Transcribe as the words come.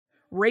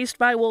Raised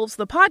by Wolves,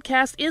 the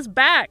podcast, is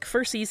back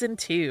for Season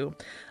 2.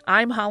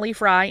 I'm Holly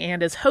Fry,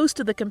 and as host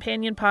of the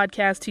companion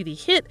podcast to the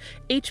hit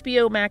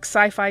HBO Max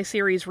sci-fi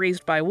series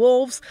Raised by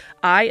Wolves,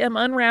 I am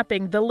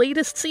unwrapping the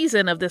latest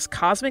season of this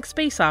cosmic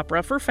space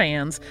opera for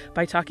fans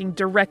by talking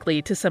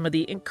directly to some of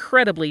the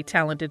incredibly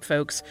talented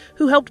folks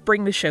who helped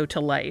bring the show to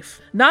life.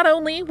 Not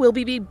only will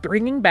we be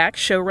bringing back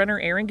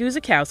showrunner Aaron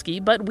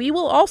Guzikowski, but we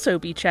will also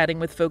be chatting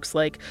with folks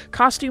like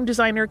costume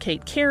designer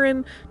Kate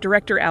Karen,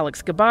 director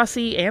Alex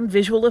Gabassi, and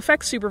visual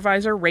effects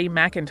supervisor Ray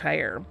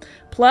McIntyre.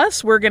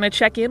 Plus, we're going to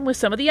check in with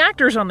some of the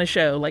actors on the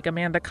show, like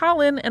Amanda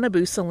Collin and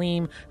Abu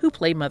Salim, who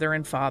play mother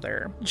and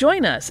father.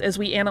 Join us as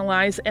we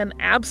analyze an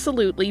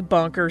absolutely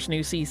bonkers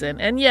new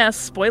season. And yes,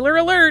 spoiler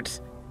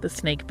alert, the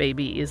snake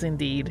baby is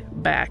indeed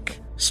back.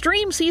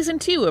 Stream Season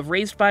 2 of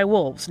Raised by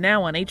Wolves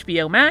now on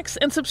HBO Max,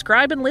 and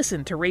subscribe and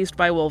listen to Raised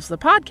by Wolves the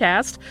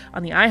podcast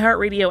on the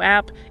iHeartRadio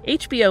app,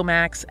 HBO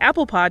Max,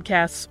 Apple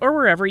Podcasts, or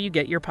wherever you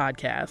get your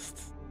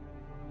podcasts.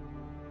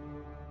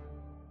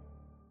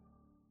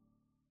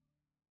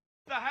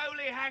 The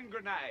holy hand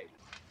grenade.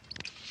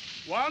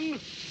 1, 2,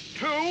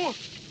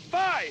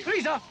 5.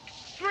 Freezer.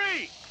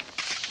 3.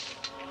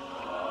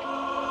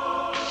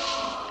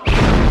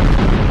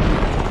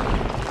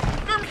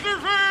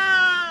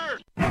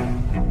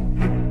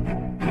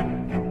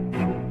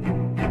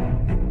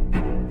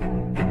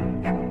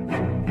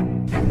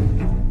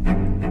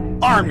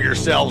 Arm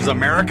yourselves,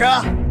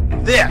 America.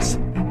 This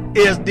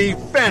is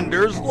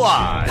Defenders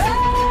Live.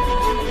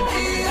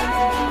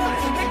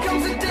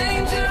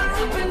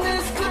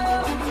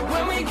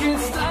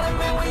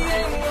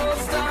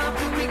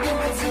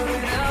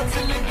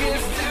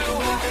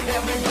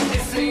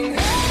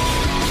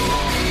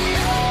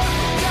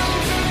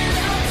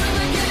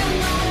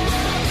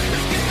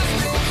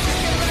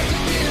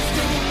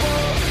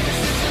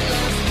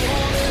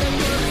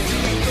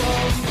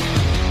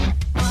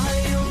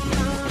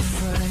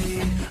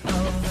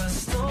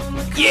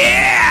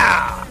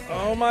 Yeah!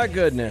 Oh my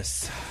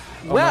goodness.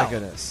 Well, my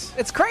goodness.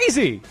 It's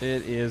crazy.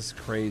 It is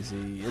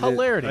crazy.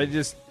 Hilarity.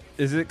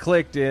 Is it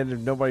clicked in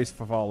and nobody's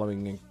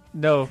following?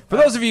 No. For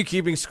those of you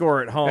keeping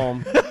score at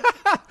home.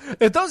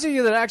 If those of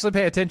you that actually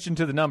pay attention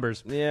to the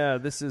numbers. Yeah,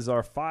 this is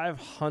our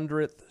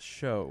 500th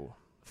show.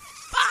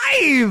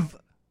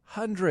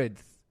 500th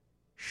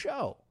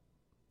show.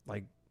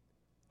 Like,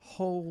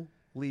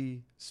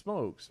 holy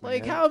smokes, man.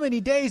 Like, how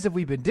many days have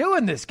we been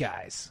doing this,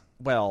 guys?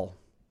 Well,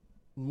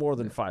 more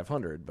than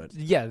 500, but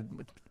Yeah.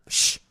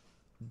 Shh.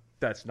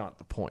 that's not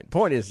the point.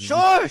 Point is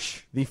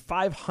Shush. the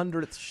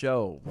 500th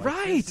show. Like,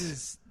 Right. this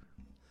is-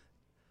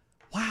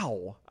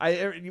 wow.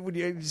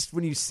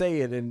 When you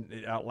say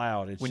it out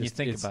loud, it's When you just-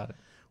 think it's- about it.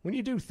 When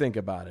you do think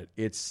about it,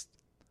 it's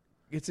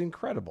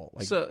incredible.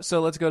 Like,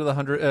 So let's go to the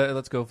 100.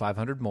 Let's go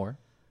 500 more,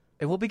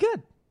 and we'll be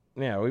good.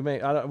 yeah, we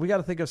got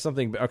to think of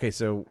something. Okay,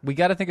 so We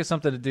got to think of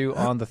something to do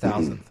on the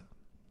 1,000th,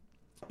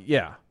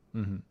 yeah,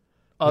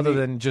 other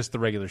than just the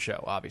regular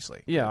show,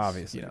 obviously. yeah, 'Cause,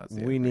 obviously, you know, it's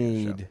the we regular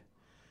need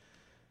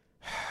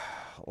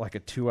like a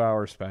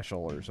 2-hour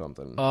special or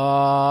something.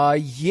 show.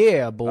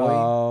 Yeah, boy.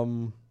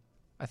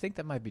 I I think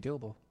that might be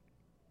doable.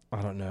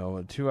 don't know,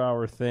 a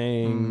 2-hour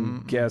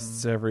thing,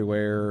 guests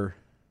everywhere.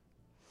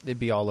 It'd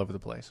be all over the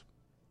place.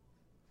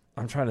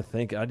 I'm trying to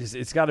think.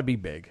 It's got to be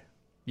big.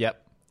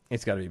 Yep.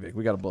 It's got to be big.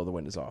 We got to blow the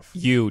windows off.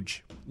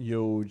 Huge.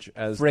 Huge,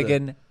 as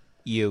Friggin'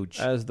 huge.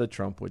 as the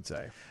Trump would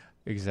say.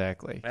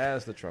 Exactly.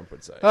 As the Trump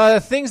would say.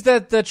 Things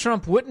that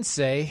Trump wouldn't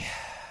say.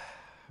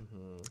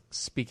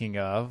 Speaking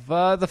of,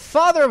 the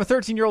father of a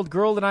 13-year-old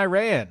girl in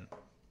Iran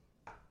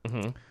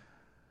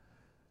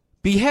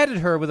beheaded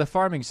her with a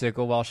farming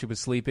sickle while she was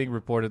sleeping,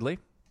 reportedly.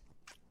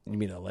 You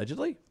mean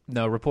allegedly?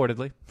 No,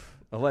 reportedly.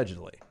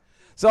 Allegedly.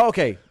 So,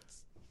 okay.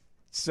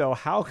 So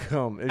how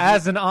come?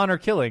 As an honor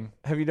killing.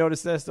 Have you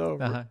noticed this, though,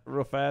 Uh-huh.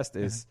 real fast,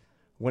 is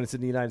when it's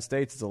in the United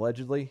States, it's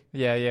allegedly.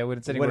 Yeah, when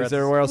it's anywhere When else. it's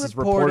everywhere else, it's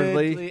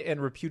reportedly.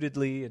 and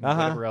reputedly and Uh-huh.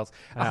 whatever else.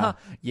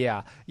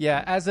 Yeah,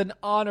 as an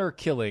honor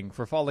killing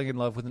for falling in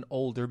love with an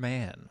older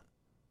man.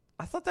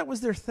 I thought that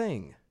was their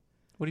thing.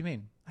 What do you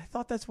mean? I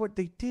thought that's what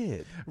they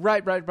did.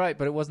 Right,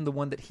 but it wasn't the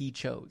one that he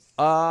chose.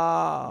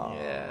 Oh.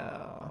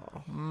 Yeah.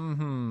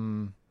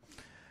 Mm-hmm.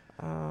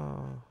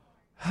 Oh.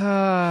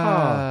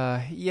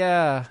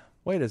 Yeah.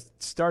 Way to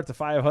start the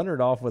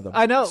 500 off with a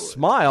I know.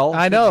 smile.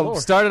 I Good know. Lord.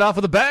 Started off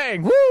with a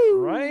bang. Woo!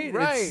 Right?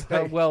 Right. It's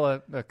like-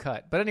 A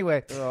cut. But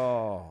anyway,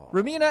 Oh.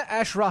 Ramina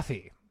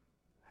Ashrafi.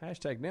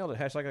 Hashtag nailed it.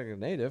 Hashtag like a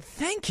native.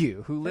 Thank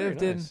you. Who Very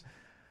lived nice.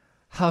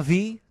 in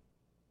Havi,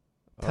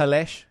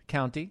 Talesh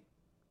County.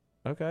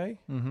 Okay.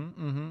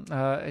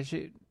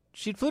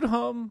 She flew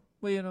home,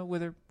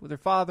 with her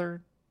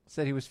father.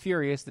 Said he was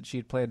furious that she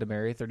had planned to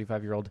marry a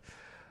 35-year-old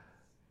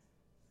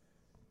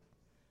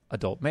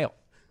adult male.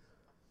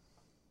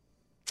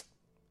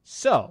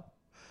 So,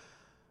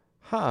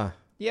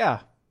 yeah.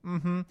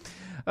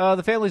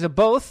 The families of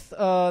both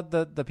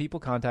the people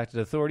contacted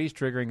authorities,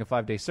 triggering a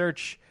 5-day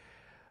search.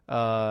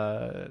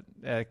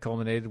 It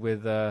culminated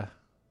with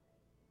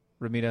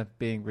Ramina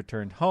being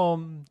returned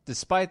home.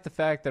 Despite the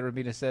fact that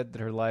Ramina said that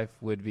her life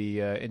would be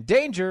in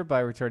danger by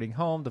returning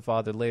home, the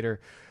father later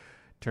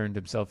turned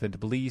himself into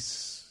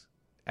police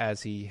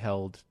as he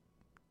held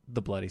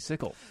the bloody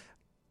sickle.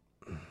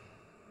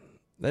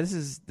 This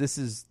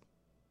is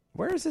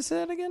where is this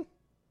at again?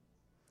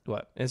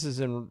 What? This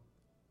is in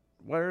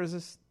where is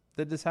this?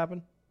 Did this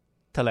happen?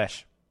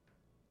 Talesh.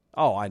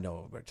 Oh, I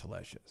know where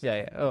Talesh is.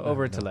 Yeah.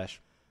 Over in Talesh.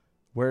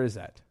 Where is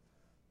that?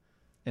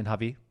 In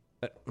Havi.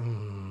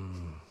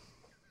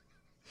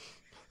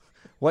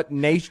 What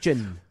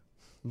nation?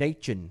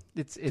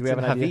 It's Do we have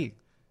in an Havi. idea?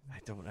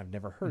 I've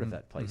never heard of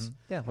that place.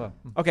 Yeah, well.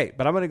 Okay,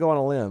 but I'm going to go on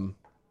a limb.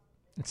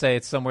 And say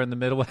it's somewhere in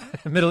the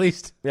Middle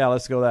East. Yeah,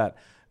 let's go that.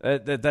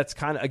 That's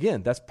kind of,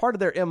 again, that's part of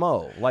their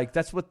MO. Like,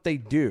 that's what they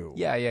do.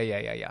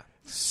 Yeah.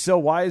 So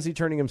why is he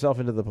turning himself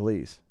into the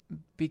police?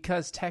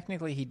 Because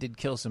technically he did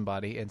kill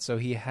somebody, and so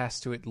he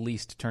has to at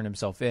least turn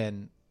himself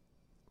in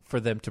for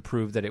them to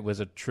prove that it was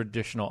a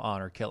traditional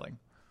honor killing.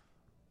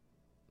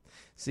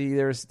 See,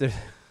 it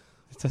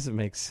doesn't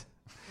make sense.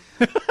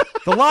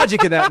 The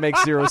logic in that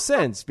makes zero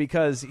sense,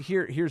 because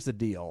here's the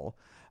deal.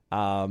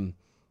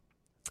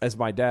 As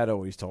my dad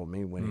always told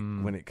me,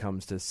 when it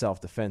comes to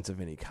self-defense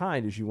of any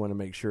kind, is you want to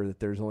make sure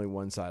that there's only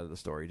one side of the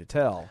story to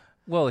tell.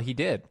 Well, he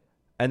did.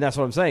 And that's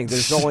what I'm saying.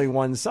 There's only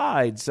one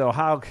side, so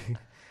how...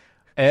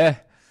 Yeah.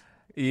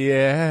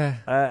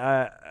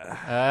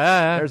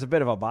 There's a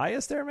bit of a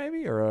bias there,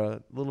 maybe, or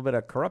a little bit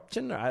of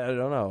corruption. I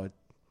don't know.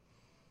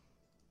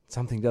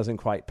 Something doesn't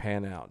quite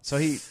pan out. So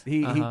he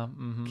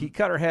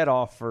cut her head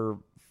off for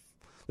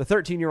the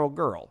 13-year-old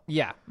girl.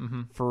 Yeah.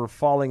 For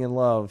falling in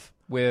love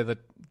with a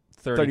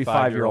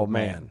 35-year-old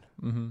man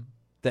Mm-hmm.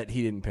 that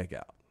he didn't pick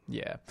out.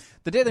 Yeah.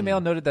 The Daily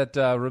Mail noted that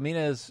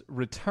Rumina's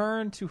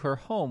return to her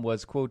home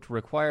was, quote,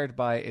 required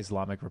by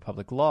Islamic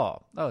Republic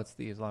law. Oh, it's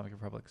the Islamic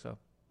Republic, so.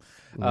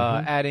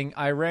 Adding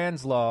Iranian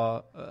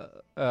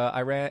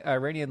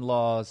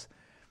laws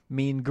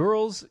mean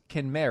girls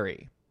can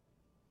marry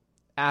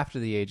after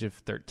the age of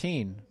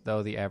 13,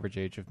 though the average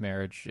age of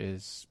marriage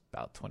is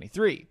about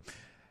 23.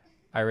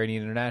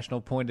 Iranian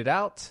International pointed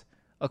out,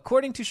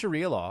 according to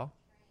Sharia law,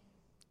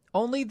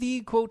 only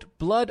the, quote,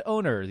 blood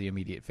owner, the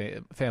immediate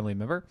family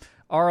member,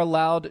 are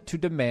allowed to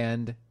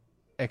demand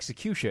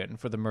execution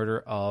for the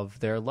murder of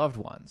their loved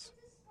ones.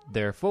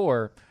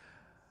 Therefore,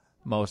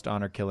 most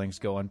honor killings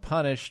go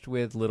unpunished,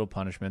 with little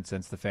punishment,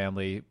 since the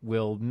family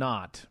will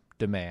not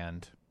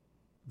demand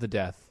the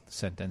death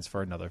sentence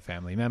for another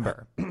family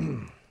member.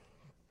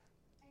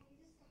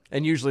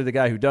 And usually the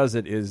guy who does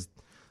it is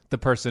the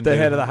person, the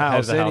head of the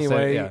house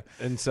anyway. Yeah.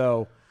 And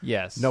so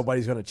yes,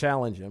 nobody's going to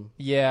challenge him.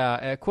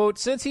 Yeah. Quote,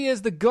 since he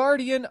is the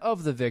guardian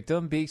of the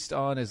victim based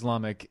on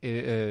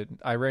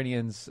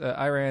Iran's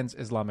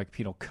Islamic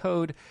penal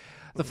code,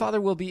 the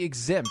father will be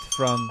exempt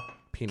from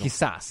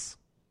qisas,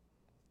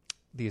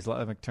 the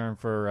Islamic term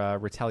for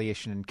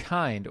retaliation in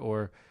kind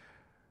or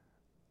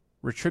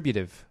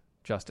retributive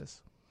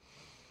justice.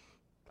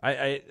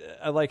 I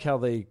like how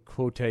they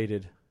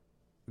quotated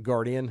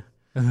guardian,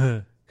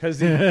 because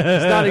he's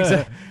not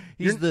exactly.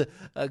 He's the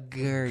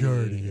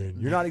guardian.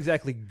 You're not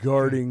exactly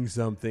guarding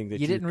something that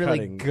you didn't you're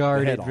really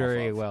guard the it head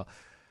very off of. well.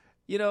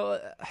 You know,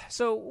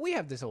 so we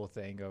have this whole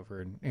thing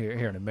over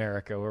here in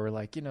America where we're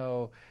like, you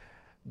know,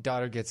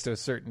 daughter gets to a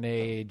certain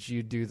age,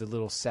 you do the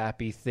little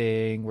sappy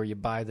thing where you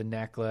buy the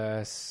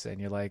necklace and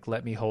you're like,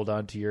 let me hold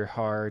on to your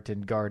heart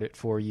and guard it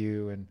for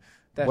you. And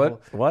that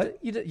what?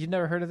 You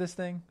never heard of this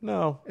thing?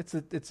 No. It's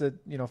a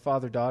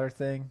father-daughter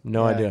thing.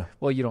 No idea.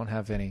 Well, you don't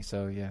have any,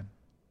 so yeah.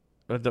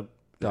 But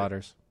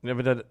daughters.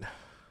 Never did it.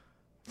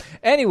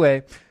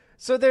 Anyway,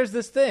 so there's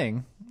this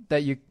thing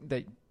that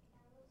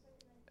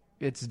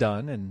it's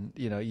done, and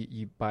you know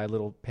you buy a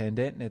little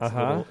pendant, and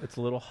it's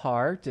a little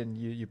heart, and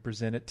you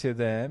present it to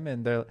them,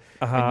 and they're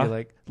and you're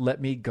like, let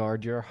me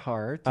guard your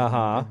heart.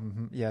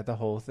 Yeah, the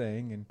whole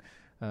thing,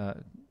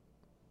 and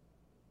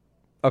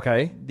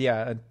okay,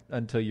 yeah,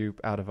 until you're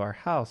out of our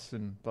house,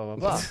 and blah blah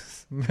blah.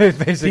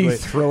 Basically, you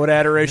throw it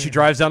at her as she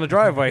drives down the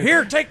driveway.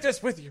 Here, take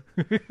this with you.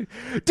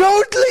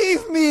 Don't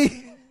leave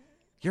me.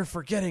 You're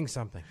forgetting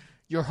something.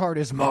 Your heart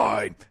is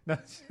mine.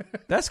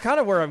 That's kind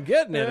of where I'm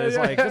getting it. It's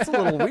like, it's a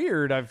little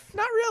weird.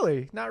 Not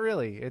really.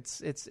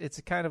 It's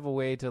a kind of a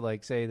way to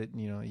like say that,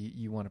 you know,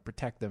 you want to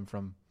protect them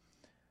from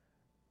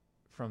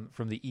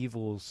the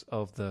evils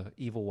of the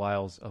evil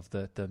wiles of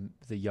the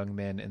young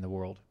men in the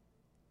world.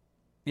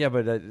 Yeah,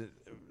 but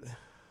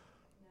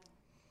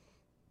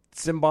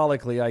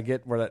symbolically, I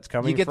get where that's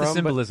coming from. You get the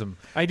symbolism.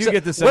 I do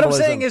get the symbolism. What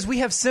I'm saying is we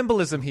have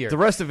symbolism here. The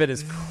rest of it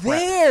is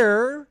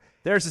crap.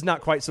 Theirs is not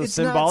quite so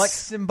symbolic. It's not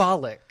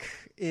symbolic.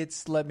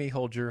 It's let me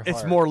hold your heart.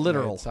 It's more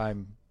literal.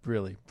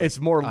 It's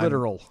more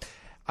literal.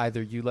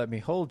 Either you let me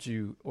hold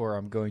you or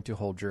I'm going to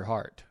hold your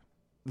heart.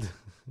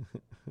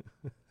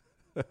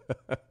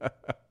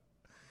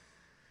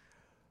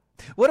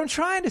 What I'm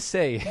trying to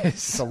say is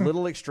it's a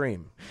little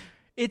extreme.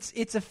 It's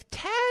a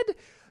tad,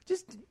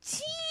 just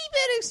teeny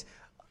bit.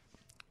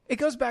 It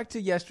goes back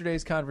to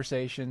yesterday's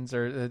conversations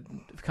or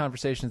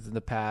conversations in the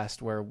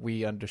past where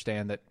we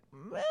understand that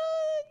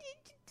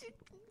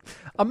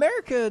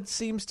America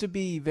seems to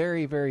be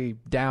very, very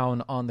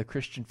down on the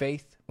Christian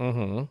faith.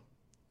 Mm-hmm.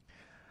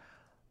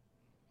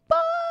 But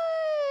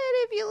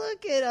if you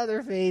look at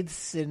other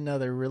faiths and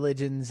other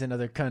religions and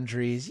other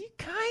countries, you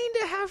kind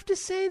of have to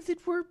say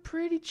that we're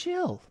pretty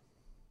chill.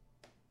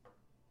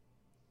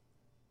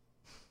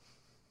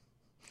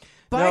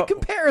 By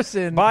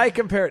comparison,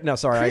 no,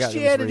 sorry,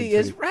 Christianity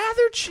is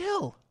rather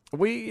chill.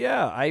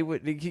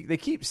 They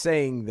keep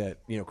saying that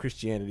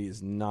Christianity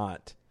is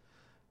not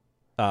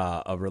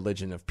a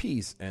religion of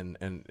peace, and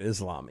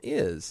Islam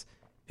is,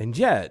 and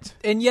yet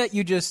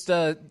you just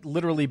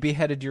literally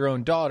beheaded your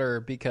own daughter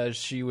because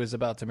she was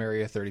about to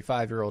marry a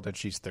 35-year-old and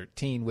she's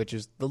 13, which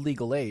is the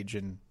legal age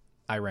in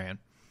Iran.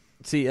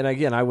 See, and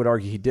again, I would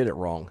argue he did it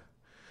wrong.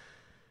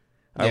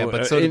 Yeah,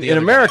 but so did in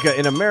America.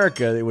 In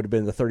America, it would have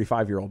been the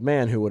 35-year-old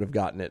man who would have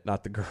gotten it,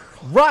 not the girl.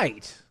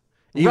 Right.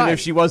 Even if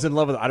she was in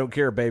love with it, I don't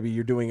care, baby.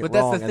 You're doing it wrong.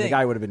 That's the thing. And the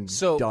guy would have been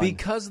done.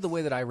 Because of the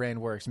way that Iran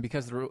works and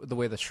because of the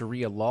way the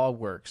Sharia law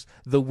works,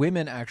 the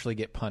women actually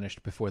get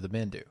punished before the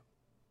men do.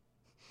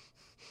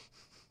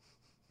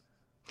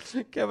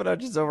 Kevin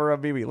Hutchins over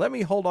on BB. Let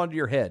me hold on to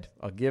your head.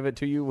 I'll give it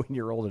to you when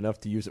you're old enough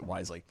to use it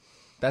wisely.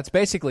 That's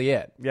basically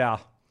it. Yeah.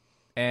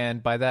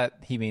 And by that,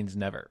 he means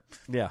never.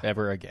 Yeah.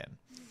 Ever again.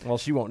 Well,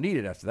 she won't need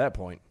it after that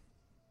point.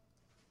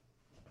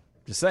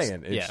 Just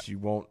saying. She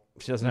won't.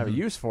 She doesn't have a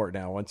use for it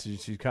now. Once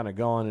she's kind of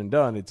gone and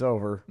done, it's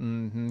over.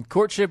 Mm-hmm.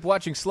 Courtship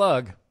watching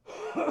slug.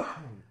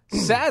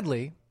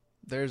 Sadly,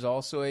 there's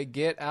also a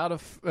get out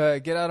of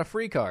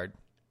free card.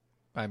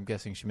 I'm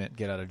guessing she meant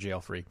get out of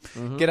jail free.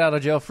 Mm-hmm. Get out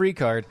of jail free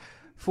card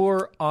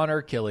for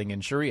honor killing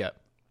in Sharia.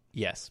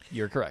 Yes,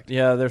 you're correct.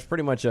 Yeah, there's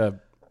pretty much an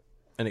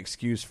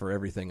excuse for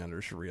everything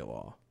under Sharia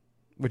law,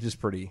 which is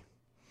pretty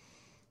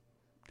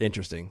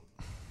interesting.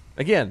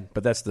 Again,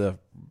 but that's the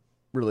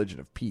religion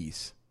of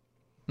peace.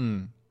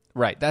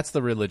 Right, that's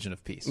the religion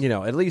of peace.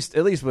 At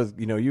least with,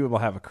 you will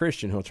have a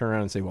Christian who'll turn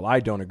around and say, well, I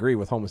don't agree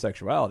with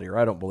homosexuality, or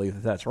I don't believe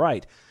that that's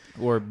right.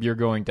 Or you're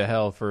going to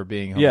hell for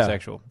being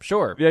homosexual. Yeah.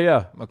 Sure.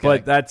 Yeah. Okay.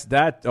 But that's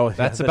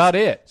about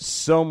it.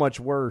 So much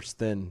worse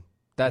than,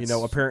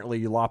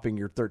 apparently lopping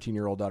your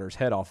 13-year-old daughter's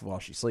head off while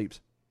she sleeps.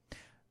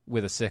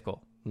 With a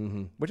sickle.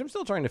 Mm-hmm. Which I'm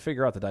still trying to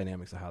figure out the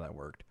dynamics of how that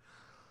worked.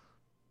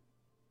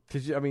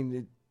 Because,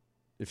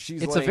 if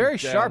she's it's a very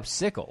sharp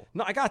sickle.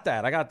 No, I got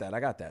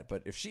that.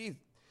 But if you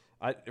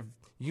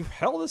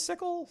held a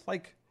sickle,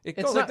 like it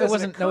goes like this. It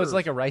wasn't. No, it was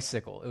like a rice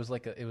sickle. It was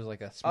like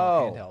a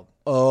small handheld.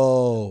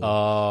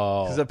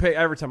 Oh. Because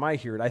every time I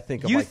hear it, I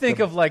think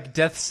of like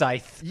Death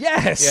Scythe.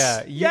 Yes.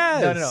 Yeah.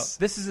 Yes. No.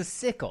 This is a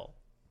sickle.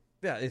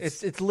 Yeah.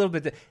 It's a little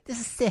bit. This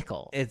is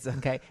sickle. It's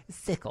okay.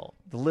 Sickle.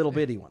 The little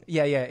bitty one.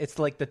 Yeah. It's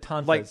like the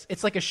tonfa.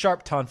 It's like a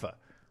sharp tonfa.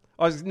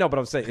 But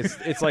I'm saying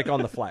it's like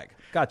on the flag.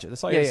 Gotcha.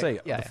 That's all you say.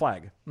 Yeah, the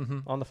flag. Mm-hmm.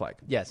 On the flag.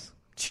 Yes.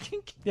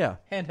 Yeah.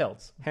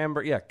 Handhelds.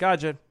 Hamburger. Yeah.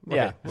 Gotcha. Okay,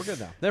 yeah. We're good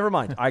now. Never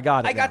mind. I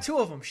got it. I got two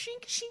of them.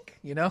 Shink, shink.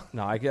 No,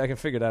 I can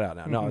figure that out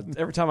now. No,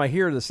 every time I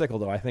hear the sickle,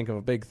 though, I think of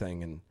a big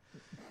thing,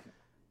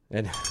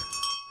 and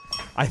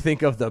I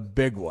think of the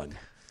big one.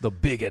 The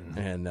biggin.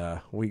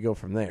 And we go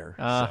from there.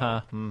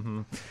 Uh-huh. So.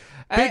 Mm-hmm.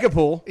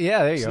 Peekapool.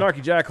 Yeah, there you go.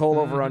 Snarky Jackhole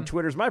over on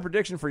Twitter's. My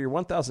prediction for your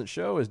 1000th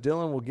show is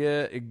Dylan will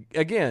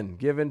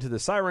give in to the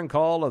siren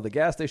call of the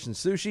gas station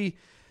sushi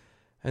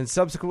and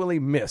subsequently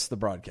miss the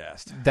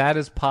broadcast. That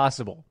is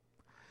possible.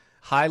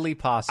 Highly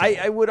possible.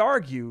 I would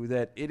argue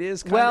that it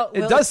is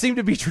it does seem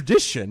to be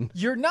tradition.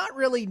 You're not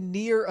really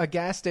near a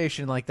gas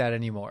station like that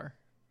anymore.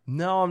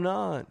 No, I'm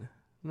not.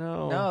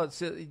 No,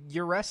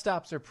 your rest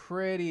stops are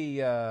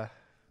pretty...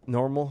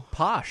 normal,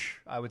 posh,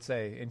 I would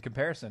say, in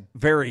comparison.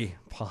 Very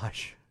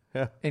posh.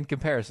 Yeah. In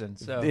comparison,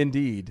 so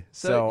indeed.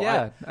 So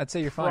yeah, I'd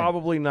say you're fine.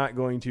 Probably not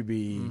going to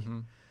be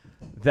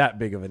that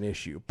big of an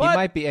issue. But you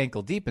might be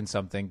ankle deep in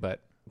something,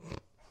 but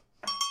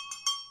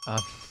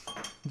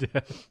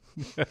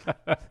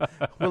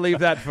we'll leave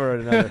that for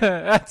another.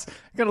 That's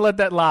gonna let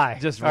that lie.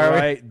 Just are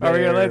right we, there. Are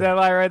we gonna let that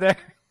lie right there?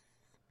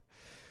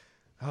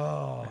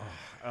 Oh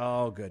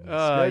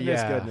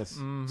goodness, goodness.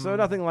 Mm-hmm. So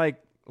nothing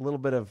like a little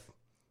bit of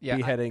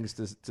beheadings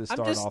to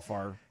start off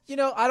our...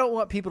 I don't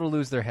want people to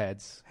lose their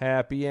heads.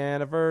 Happy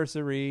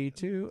anniversary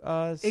to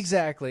us.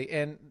 Exactly.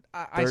 And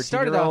I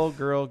started 13-year-old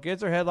girl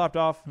gets her head lopped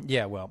off.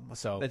 Yeah, well,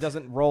 so... It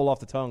doesn't roll off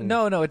the tongue.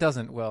 No, it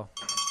doesn't. Well,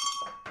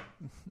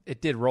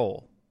 it did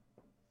roll.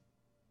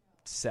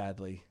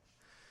 Sadly.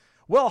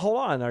 Well, hold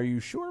on. Are you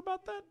sure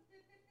about that?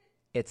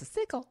 It's a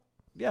sickle.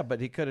 Yeah, but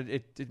he could have...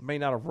 It may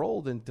not have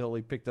rolled until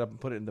he picked it up and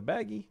put it in the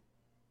baggie.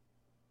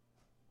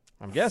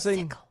 I'm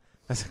guessing.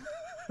 Sickle.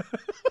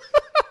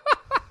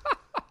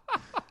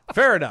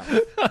 Fair enough.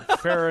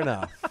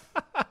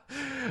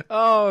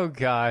 Oh,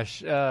 gosh.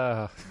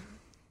 That's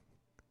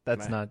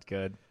not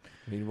good.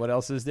 I mean, what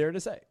else is there to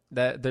say?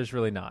 There's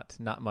really not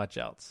much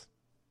else.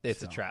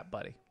 It's a trap,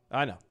 buddy.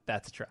 I know.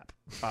 That's a trap.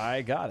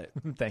 I got it.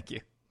 Thank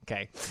you.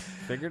 Okay.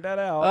 Figured that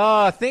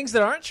out. Things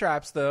that aren't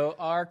traps, though,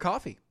 are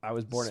coffee. I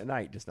was born at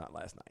night, just not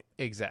last night.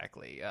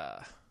 Exactly.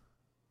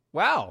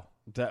 Wow.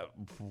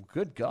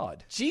 Good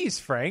God.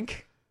 Jeez,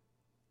 Frank.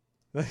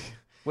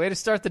 Way to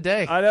start the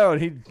day. I know.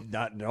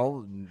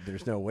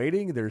 There's no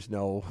waiting. There's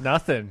no...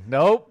 Nothing.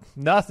 Nope.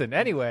 Nothing.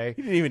 Anyway.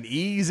 He didn't even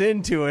ease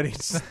into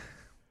it.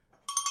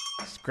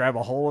 Just grab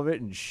a hold of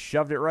it and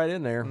shoved it right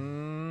in there.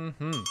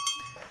 Mm-hmm.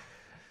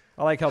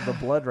 I like how the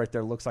blood right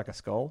there looks like a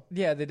skull.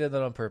 Yeah, they did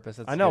that on purpose.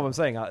 That's I know good. what I'm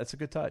saying. It's a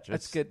good touch.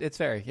 That's good. It's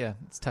very,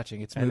 it's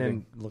touching. It's And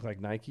moving. then look like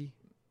Nike.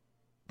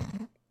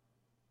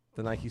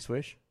 The Nike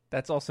swish.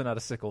 That's also not a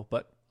sickle,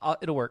 but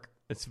it'll work.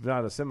 It's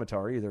not a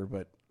scimitar either,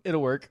 but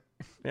It'll work.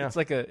 yeah. It's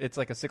like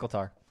a sickle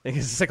tar. It's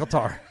a sickle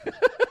tar.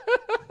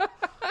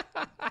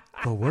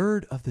 The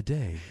word of the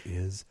day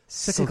is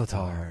sickle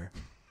tar.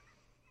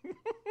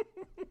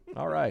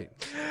 All right.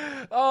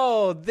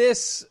 Oh,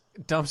 this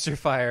dumpster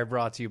fire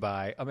brought to you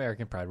by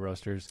American Pride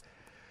Roasters.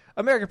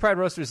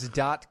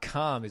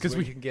 AmericanPrideRoasters.com is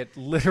where you can get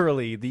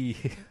literally the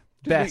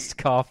best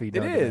coffee.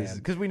 It is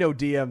because we know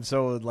DM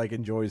so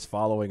enjoys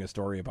following a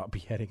story about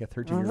beheading a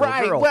 13-year-old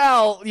Right. girl.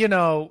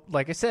 Well,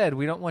 like I said,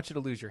 we don't want you to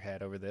lose your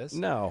head over this.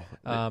 No.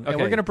 And we're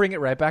going to bring it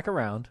right back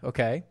around,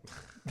 okay?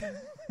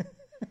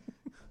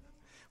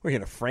 We're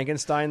going to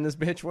Frankenstein this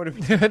bitch. What?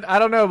 I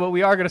don't know, but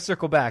we are going to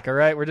circle back, all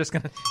right? We're just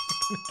going to...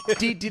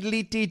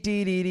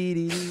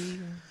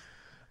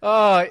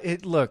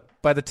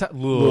 Look, by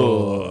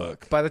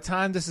the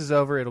time this is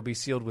over, it'll be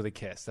sealed with a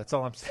kiss. That's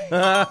all I'm saying.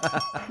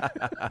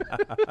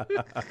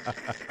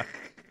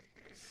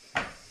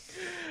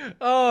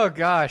 Oh,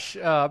 gosh.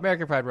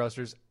 American Pride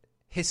Roasters,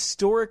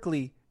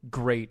 historically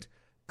great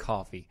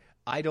coffee.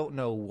 I don't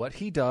know what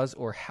he does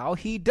or how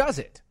he does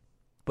it,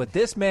 but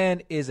this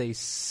man is a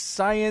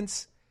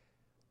science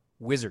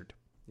wizard.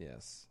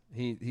 Yes.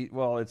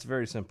 Well, it's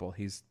very simple.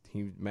 He's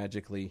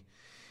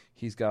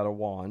got a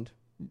wand.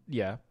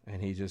 Yeah.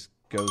 And he just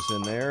goes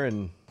in there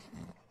and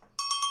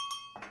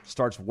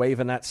starts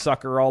waving that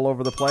sucker all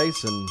over the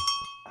place and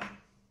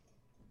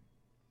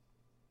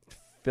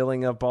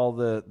filling up all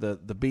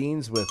the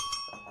beans with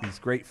these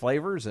great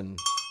flavors and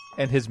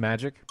his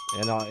magic.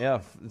 And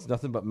it's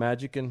nothing but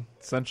magic and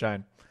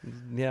sunshine.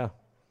 Yeah.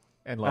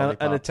 And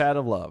lollipops. And a tad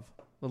of love.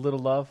 A little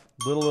love?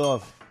 Little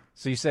love.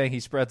 So you're saying he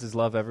spreads his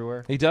love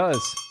everywhere? He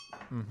does.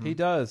 Mm-hmm. He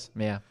does.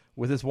 Yeah.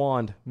 With his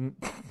wand.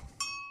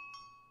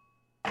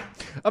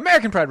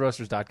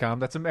 AmericanPrideRoasters.com.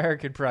 That's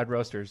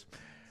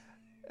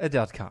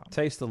AmericanPrideRoasters.com.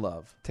 Taste the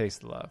love.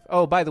 Taste the love.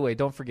 Oh, by the way,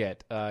 don't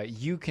forget,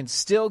 you can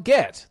still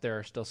get, there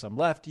are still some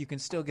left, you can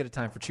still get a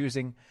time for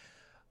choosing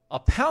a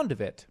pound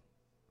of it.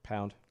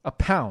 A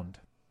pound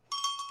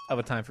of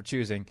a time for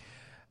choosing.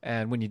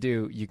 And when you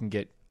do, you can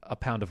get a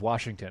pound of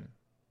Washington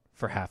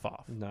for half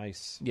off.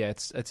 Nice. Yeah,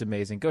 it's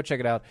amazing. Go check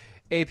it out.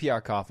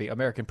 APR Coffee,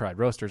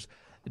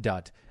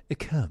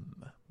 AmericanPrideRoasters.com.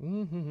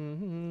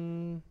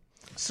 Mm-hmm.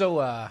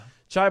 So,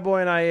 Chai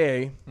Boy and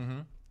IA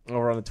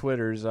over on the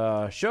Twitters,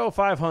 show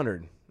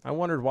 500. I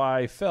wondered why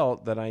I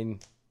felt that I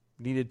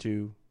needed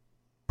to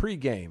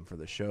pregame for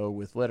the show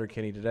with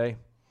Letterkenny today.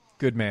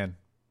 Good man.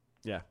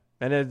 Yeah.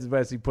 And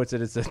as he puts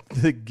it, it's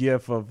the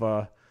gif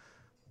of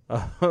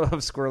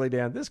Squirrely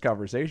Dan. This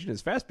conversation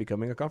is fast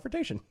becoming a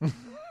confrontation.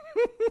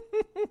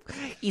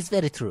 It's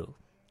very true.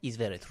 It's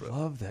very true.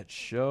 Love that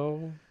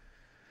show.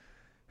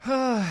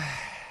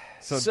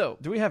 So,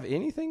 do we have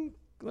anything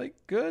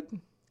good?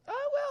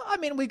 Well, I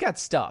mean, we got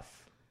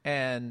stuff,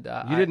 and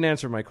you didn't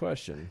answer my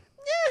question.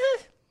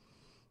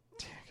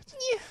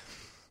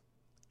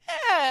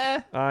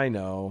 I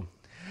know.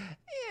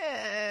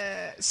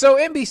 So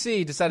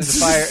NBC decided to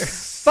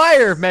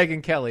fire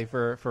Megyn Kelly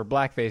for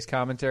blackface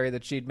commentary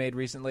that she'd made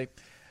recently.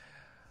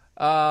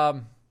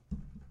 Funny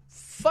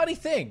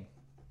thing.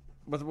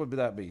 What would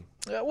that be?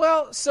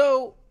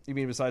 So you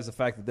mean besides the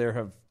fact that there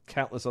have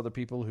countless other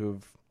people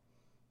who've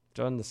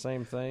done the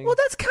same thing? Well,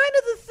 that's kind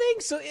of the thing.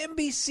 So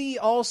NBC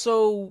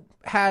also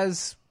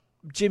has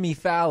Jimmy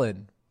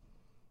Fallon.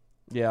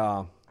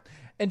 Yeah.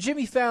 And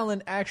Jimmy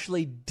Fallon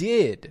actually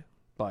did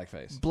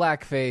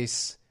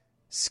blackface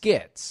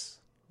skits.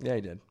 Yeah,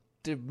 he did.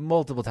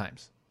 Multiple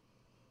times.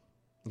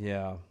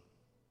 Yeah.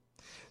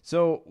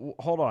 So,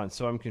 hold on.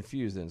 So, I'm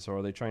confused then. So,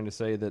 are they trying to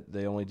say that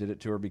they only did it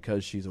to her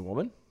because she's a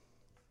woman?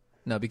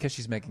 No, because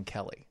she's Megyn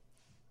Kelly.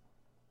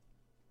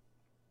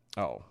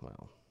 Oh,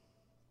 well.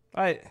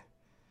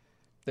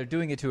 They're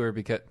doing it to her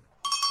because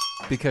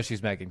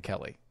she's Megyn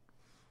Kelly.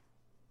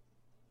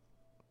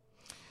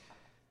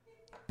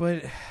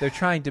 But they're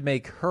trying to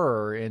make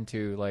her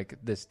into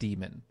this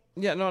demon.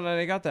 Yeah, no,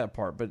 I got that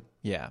part, but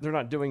yeah, they're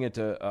not doing it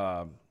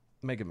to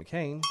Meghan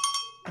McCain.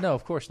 No,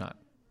 of course not.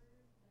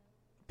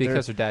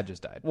 Because her dad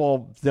just died.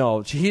 Well,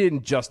 no, he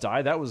didn't just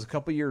die. That was a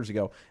couple years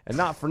ago. And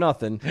not for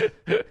nothing.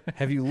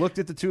 Have you looked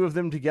at the two of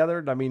them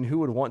together? I mean, who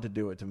would want to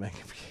do it to Meghan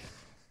McCain?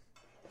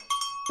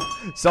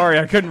 Sorry,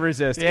 I couldn't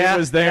resist. Yeah, it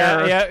was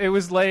there. Yeah, it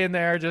was laying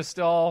there just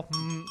all...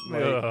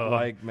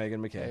 like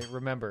Meghan McCain. Hey,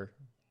 remember,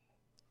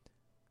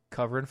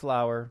 cover in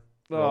flour,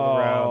 roll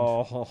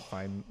around.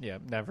 Fine. Yeah,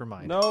 never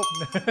mind. Nope.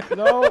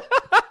 Nope.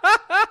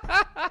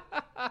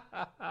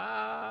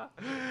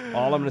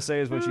 All I'm going to say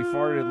is when she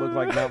farted, it looked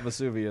like Mount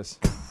Vesuvius.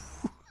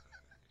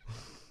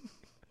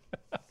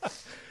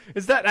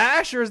 Is that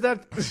ash or is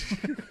that...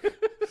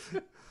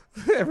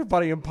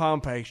 Everybody in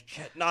Pompeii,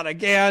 shit, not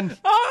again.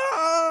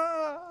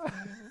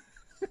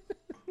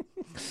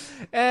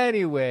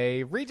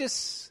 Anyway,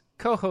 Regis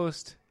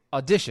co-host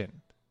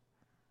audition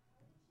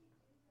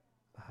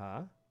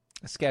Uh-huh.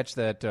 A sketch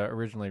that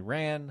originally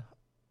ran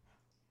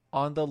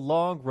on the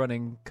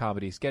long-running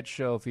comedy sketch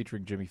show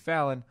featuring Jimmy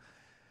Fallon,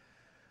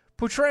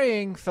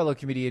 portraying fellow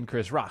comedian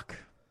Chris Rock.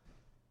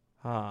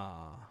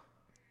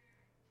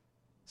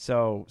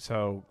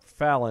 So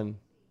Fallon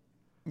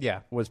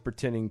Yeah, was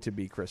pretending to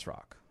be Chris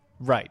Rock.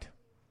 right.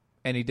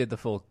 And he did the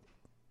full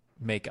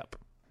makeup.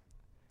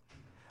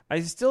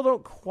 I still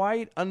don't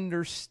quite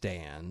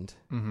understand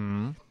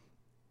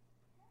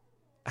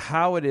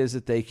how it is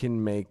that they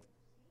can make.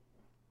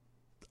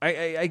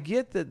 I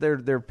get that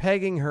they're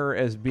pegging her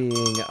as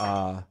being,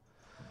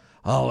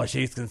 well,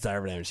 she's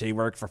conservative. She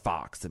worked for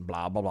Fox and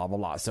blah blah blah blah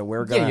blah. So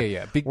we're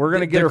gonna we're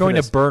gonna get They're her for going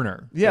this. to burn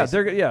her. Yeah,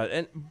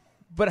 basically.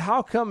 but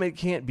how come it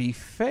can't be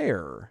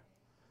fair?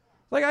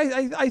 Like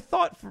I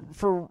thought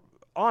for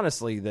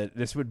honestly that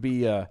this would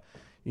be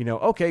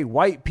okay,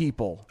 white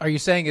people. Are you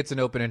saying it's an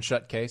open and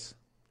shut case?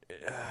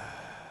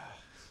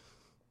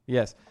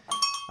 Yes.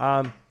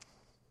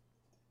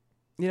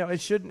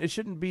 It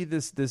shouldn't be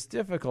this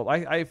difficult.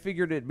 I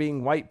figured it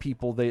being white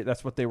people,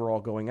 that's what they were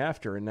all going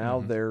after, and now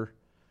they're.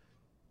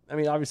 I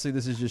mean, obviously,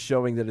 this is just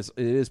showing that it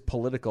is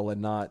political and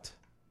not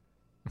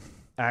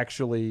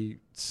actually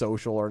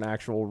social or an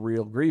actual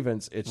real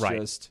grievance. It's Right.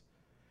 just.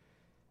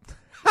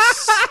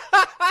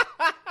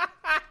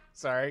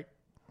 Sorry.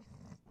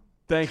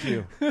 Thank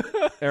you,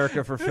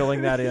 Erica, for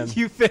filling that in.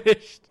 You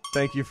finished.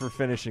 Thank you for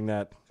finishing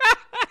that.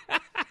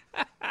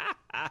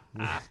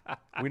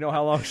 We know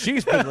how long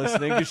she's been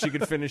listening because she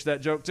could finish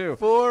that joke too.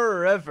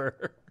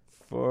 Forever.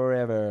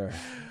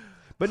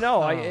 But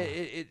no,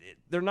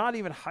 they're not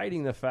even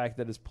hiding the fact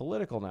that it's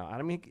political now. I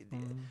mean,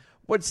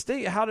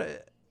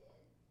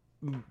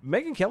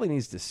 Megyn Kelly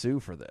needs to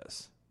sue for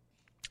this.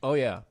 Oh,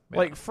 yeah.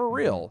 Like, for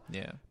real.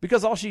 Yeah.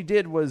 Because all she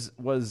did was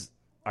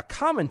a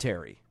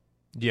commentary.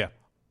 Yeah.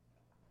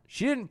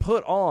 She didn't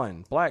put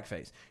on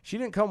blackface. She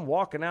didn't come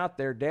walking out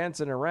there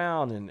dancing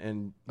around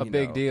and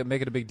Big deal,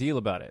 make it a big deal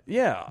about it.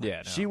 Yeah. Yeah,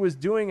 no. She was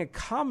doing a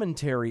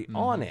commentary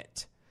on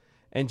it.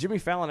 And Jimmy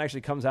Fallon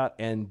actually comes out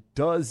and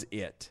does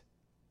it.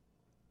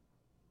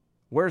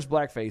 Wears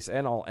blackface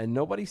and all, and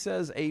nobody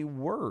says a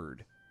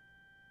word.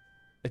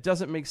 It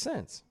doesn't make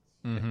sense.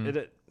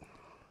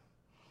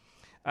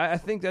 I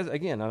think that,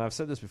 again, and I've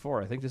said this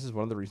before, I think this is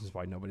one of the reasons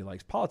why nobody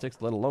likes politics,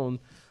 let alone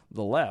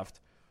the left,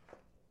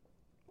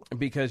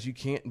 because you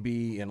can't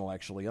be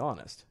intellectually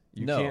honest.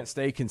 You can't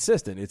stay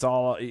consistent. It's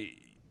all,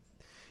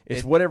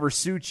 it's whatever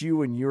suits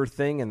you and your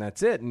thing, and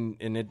that's it.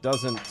 And it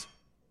doesn't,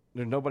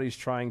 nobody's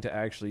trying to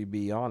actually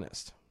be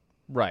honest.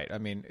 Right. I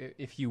mean,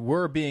 if you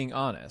were being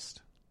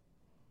honest,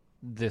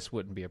 this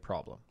wouldn't be a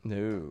problem.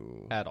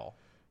 No. At all.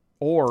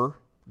 Or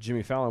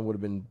Jimmy Fallon would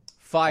have been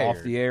Fired.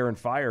 off the air and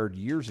fired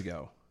years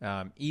ago.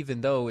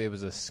 Even though it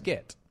was a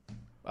skit,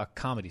 a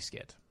comedy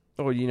skit.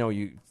 Oh,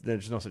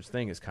 there's no such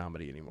thing as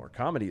comedy anymore.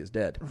 Comedy is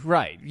dead.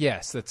 Right.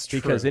 Yes, that's true.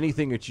 Because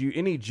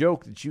any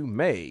joke that you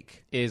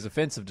make is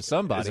offensive to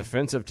somebody. is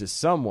offensive to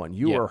someone.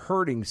 You are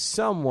hurting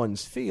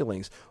someone's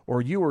feelings,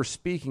 or you are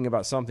speaking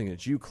about something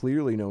that you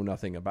clearly know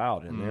nothing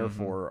about, and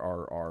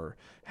therefore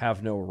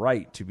have no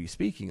right to be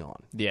speaking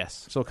on.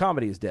 Yes. So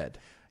comedy is dead.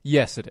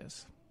 Yes, it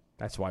is.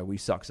 That's why we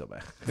suck so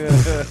bad.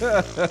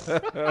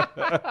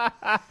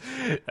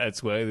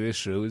 That's why this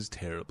show is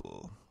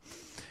terrible.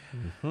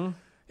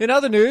 In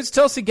other news,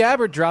 Tulsi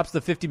Gabbard drops the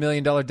 $50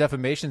 million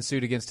defamation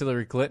suit against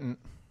Hillary Clinton.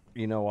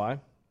 You know why?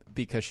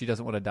 Because she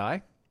doesn't want to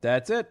die?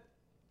 That's it.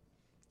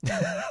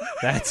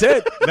 That's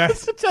it.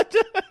 That's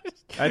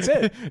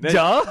it.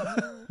 Duh.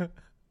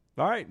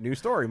 All right, new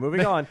story.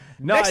 Moving on.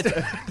 No, Next-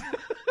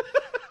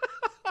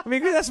 I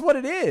mean, that's what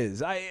it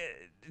is.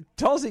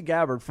 Tulsi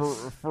Gabbard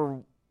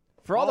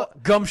For all the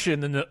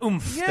gumption and the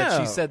oomph that Yeah.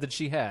 she said that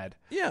she had.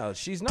 Yeah,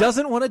 she's not.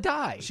 Doesn't want to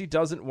die. She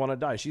doesn't want to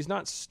die. She's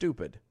not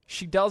stupid.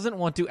 She doesn't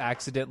want to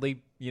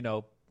accidentally,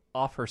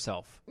 off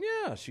herself.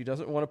 Yeah, she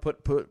doesn't want to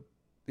put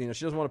she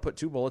doesn't want to put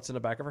 2 bullets in the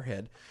back of her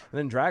head and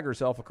then drag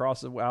herself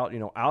across out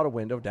a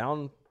window,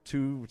 down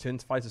 10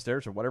 flights of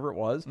stairs or whatever it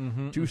was,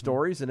 2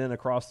 stories, and then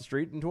across the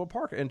street into a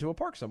park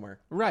somewhere.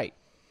 Right.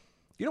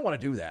 You don't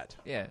want to do that.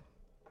 Yeah.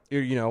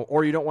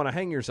 Or you don't want to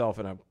hang yourself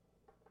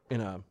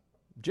in a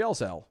jail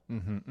cell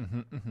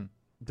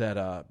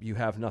that you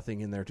have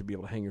nothing in there to be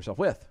able to hang yourself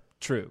with.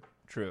 True.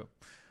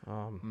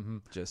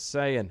 Just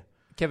saying.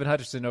 Kevin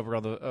Hutchinson over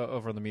on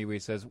the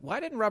MeWe says, "Why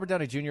didn't Robert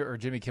Downey Jr. or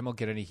Jimmy Kimmel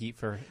get any heat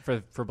for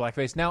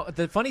blackface?" Now,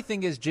 the funny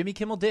thing is, Jimmy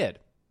Kimmel did.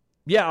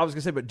 Yeah, I was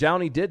gonna say, but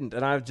Downey didn't,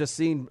 and I've just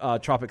seen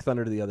Tropic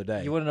Thunder the other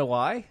day. You want to know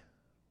why?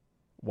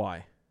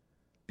 Why?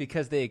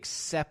 Because they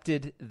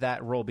accepted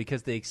that role.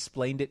 Because they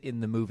explained it in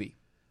the movie.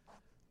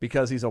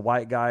 Because he's a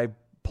white guy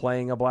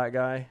playing a black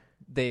guy.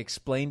 They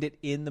explained it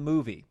in the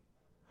movie.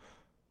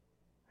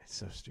 It's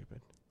so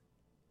stupid.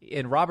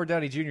 And Robert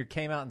Downey Jr.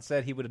 came out and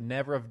said he would have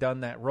never have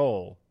done that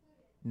role.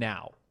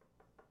 Now.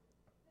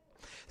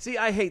 See,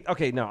 I hate...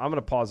 Okay, no, I'm going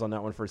to pause on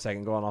that one for a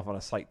second, going off on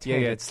a slight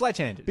tangent. Yeah, it's slight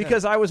tangent.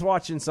 Because I was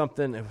watching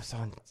something... It was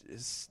on...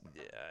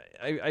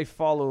 I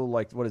follow,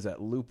 what is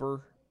that,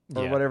 Looper?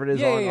 Or whatever it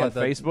is on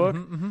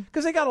Facebook.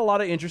 Because they got a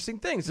lot of interesting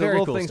things. Very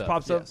little cool things stuff,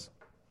 pops yes.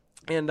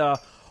 up. And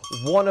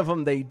one of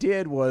them they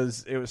did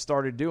was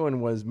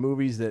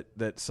movies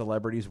that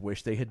celebrities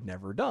wish they had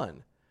never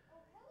done.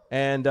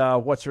 And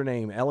what's her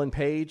name? Ellen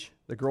Page,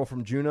 the girl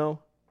from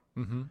Juno,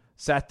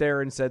 sat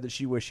there and said that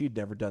she wished she'd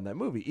never done that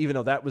movie, even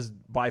though that was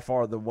by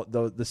far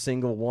the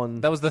single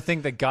one. That was the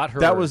thing that got her.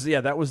 That was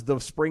the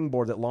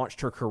springboard that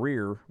launched her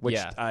career, which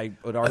I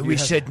would argue.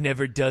 I'd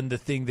never done the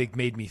thing that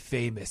made me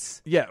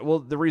famous. Yeah, well,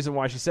 the reason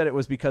why she said it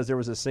was because there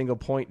was a single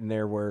point in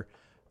there where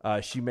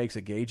she makes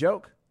a gay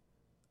joke.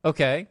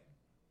 Okay.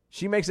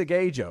 She makes a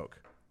gay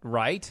joke.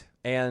 Right.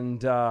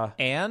 And?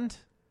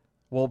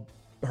 Well,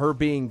 her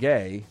being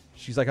gay,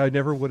 she's like, I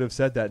never would have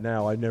said that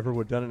now. I never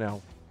would have done it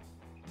now.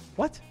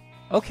 What?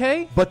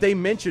 Okay. But they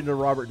mentioned the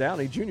Robert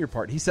Downey Jr.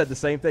 part. He said the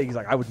same thing. He's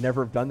like, I would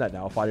never have done that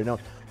now if I'd have known.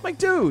 I'm like,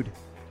 dude,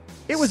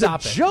 it was a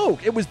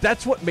joke.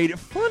 That's what made it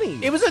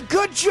funny. It was a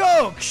good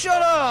joke.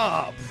 Shut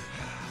up.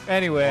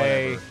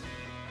 Anyway,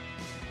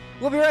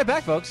 we'll be right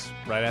back, folks,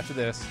 right after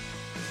this.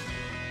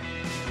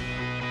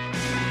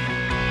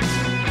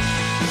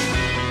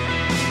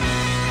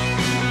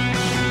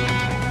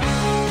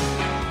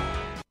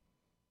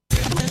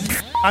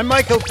 I'm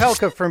Mike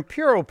Opelka from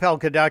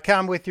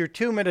PureOpelka.com with your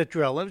 2-minute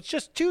drill. It was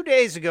just 2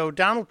 days ago,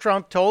 Donald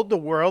Trump told the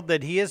world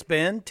that he has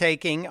been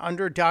taking,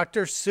 under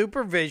doctor's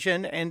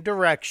supervision and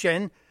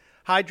direction,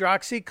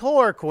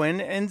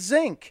 hydroxychloroquine and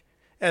zinc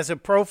as a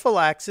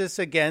prophylaxis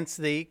against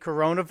the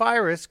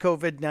coronavirus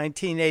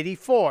COVID-19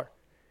 84.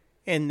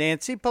 And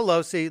Nancy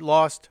Pelosi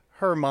lost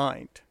her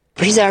mind.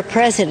 He's our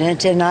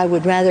president, and I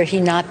would rather he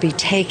not be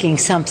taking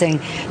something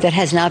that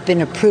has not been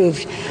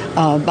approved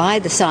by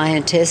the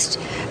scientists,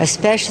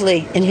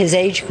 especially in his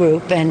age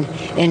group and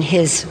in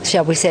his,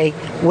 shall we say,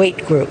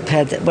 weight group,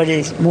 what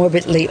is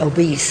morbidly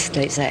obese,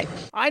 they say.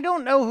 I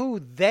don't know who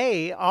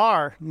they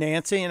are,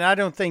 Nancy, and I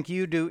don't think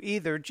you do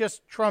either.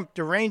 Just Trump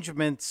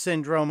derangement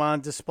syndrome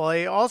on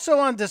display. Also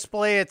on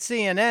display at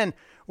CNN,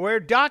 where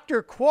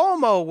Dr.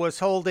 Cuomo was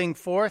holding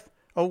forth.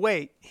 Oh,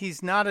 wait,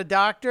 he's not a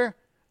doctor?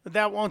 But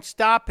that won't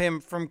stop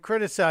him from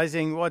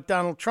criticizing what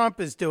Donald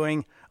Trump is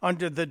doing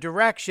under the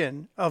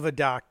direction of a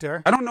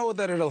doctor. I don't know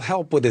that it'll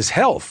help with his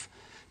health,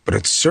 but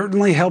it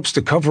certainly helps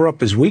to cover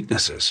up his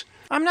weaknesses.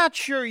 I'm not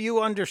sure you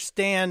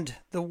understand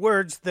the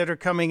words that are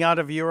coming out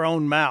of your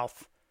own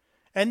mouth.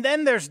 And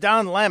then there's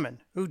Don Lemon,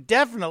 who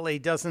definitely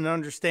doesn't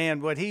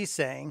understand what he's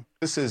saying.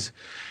 This is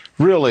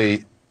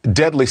really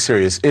deadly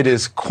serious. It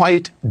is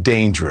quite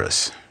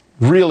dangerous.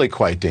 Really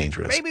quite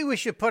dangerous. Maybe we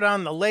should put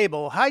on the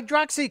label,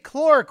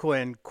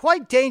 hydroxychloroquine,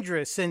 quite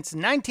dangerous since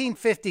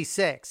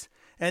 1956.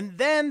 And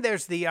then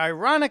there's the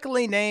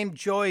ironically named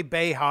Joy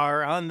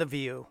Behar on The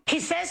View.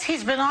 He says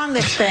he's been on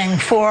this thing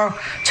for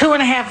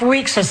 2.5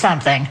 weeks or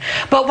something.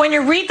 But when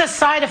you read the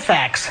side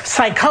effects,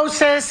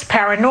 psychosis,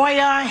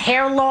 paranoia,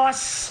 hair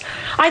loss,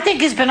 I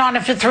think he's been on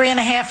it for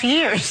 3.5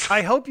 years.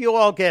 I hope you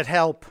all get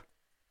help.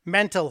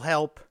 Mental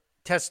help.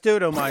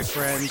 Testudo, my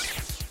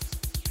friends.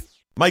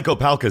 Mike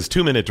Opelka's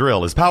 2-minute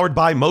drill is powered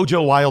by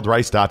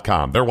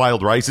MojoWildRice.com. Their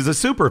wild rice is a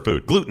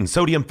superfood, gluten,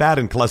 sodium, fat,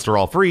 and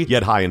cholesterol-free,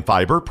 yet high in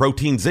fiber,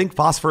 protein, zinc,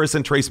 phosphorus,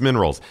 and trace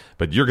minerals.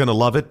 But you're going to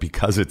love it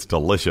because it's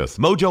delicious.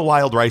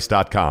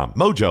 MojoWildRice.com.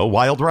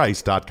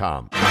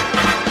 MojoWildRice.com.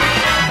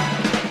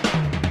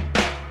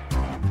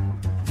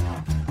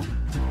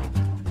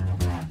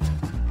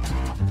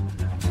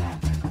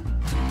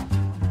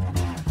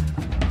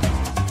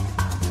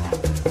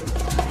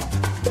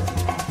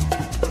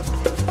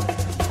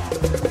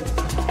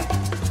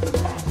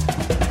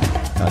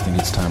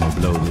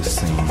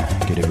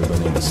 Get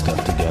everybody in the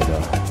stuff together.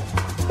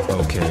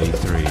 Okay,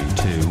 3, 2,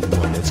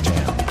 1, let's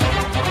jam.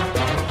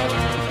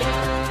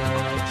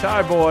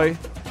 Chai Boy,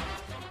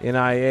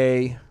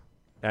 NIA,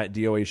 at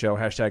DOA Show,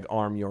 hashtag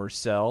arm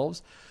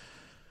yourselves.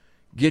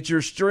 Get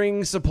your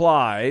string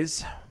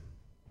supplies.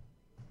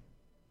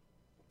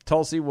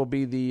 Tulsi will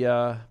be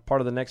the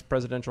part of the next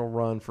presidential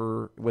run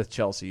with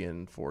Chelsea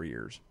in 4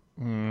 years.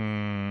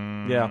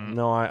 Yeah,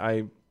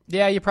 no,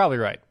 Yeah, you're probably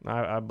right.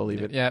 I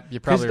believe it. Yeah, you're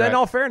probably right. In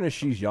all fairness,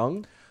 she's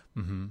young.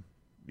 Mm-hmm.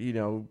 You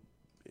know,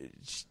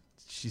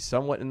 she's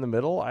somewhat in the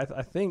middle. I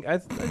think.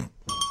 That's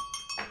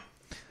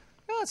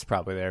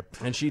probably there.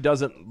 And she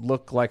doesn't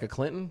look like a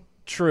Clinton.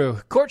 True.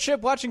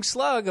 Courtship watching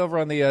slug over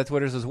on the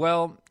Twitters as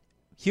well.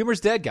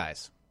 Humor's dead,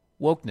 guys.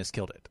 Wokeness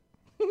killed it.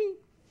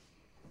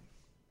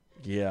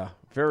 Yeah,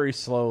 very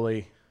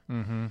slowly.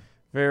 Mm-hmm.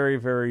 Very,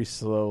 very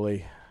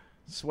slowly.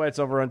 Sweats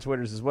over on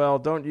Twitters as well.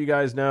 Don't you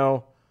guys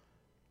know?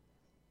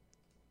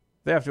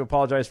 They have to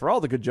apologize for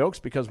all the good jokes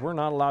because we're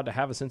not allowed to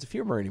have a sense of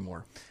humor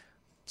anymore.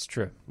 It's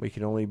true. We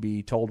can only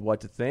be told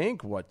what to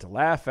think, what to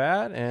laugh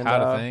at, and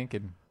how to think,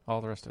 and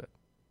all the rest of it.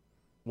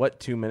 What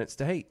 2 minutes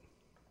to hate?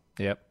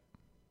 Yep.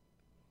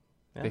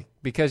 Yeah.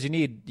 Because you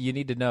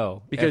need to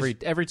know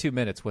every 2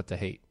 minutes what to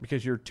hate.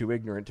 Because you're too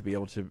ignorant to be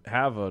able to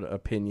have an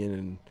opinion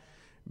and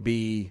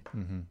be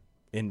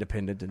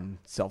independent and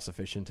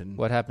self-sufficient. And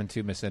what happened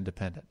to Miss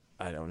Independent?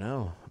 I don't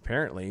know.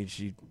 Apparently,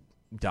 she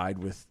died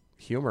with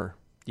humor.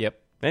 Yep.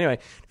 Anyway,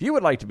 if you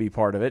would like to be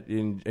part of it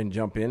and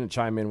jump in and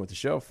chime in with the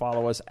show,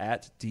 follow us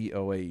at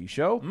DOAE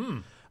Show.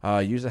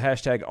 Use the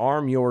hashtag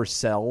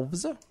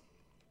ArmYourselves.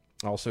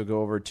 Also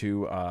go over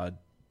to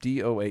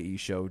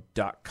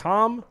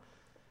doaeshow.com.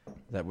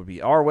 That would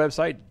be our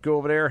website. Go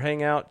over there,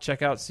 hang out,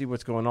 check out, see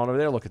what's going on over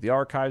there. Look at the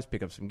archives,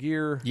 pick up some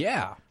gear.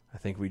 Yeah. I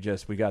think we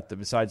got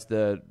besides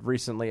the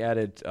recently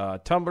added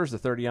tumblers, the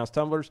 30-ounce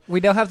tumblers. We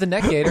now have the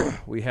neck gator.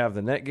 We have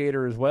the neck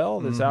gator as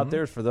well that's out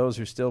there for those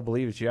who still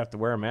believe that you have to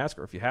wear a mask,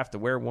 or if you have to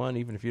wear one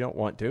even if you don't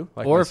want to.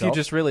 Like or myself. if you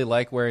just really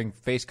like wearing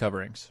face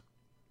coverings.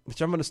 Which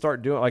I'm going to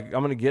start doing. Like,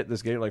 I'm going to get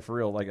this gator, like, for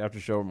real. Like,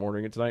 after show, I'm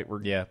ordering it tonight.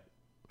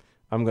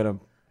 I'm going to...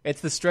 It's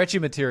the stretchy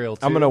material,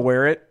 too. I'm going to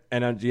wear it,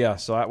 and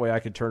so that way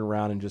I could turn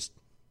around and just...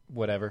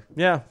 Whatever.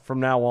 Yeah, from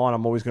now on,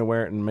 I'm always going to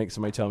wear it and make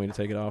somebody tell me to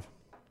take it off.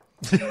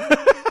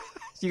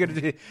 You're going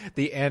to do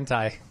the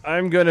anti.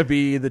 I'm going to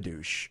be the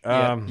douche.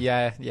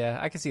 Yeah,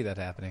 I can see that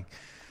happening.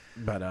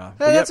 But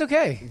that's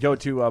okay. Go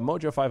to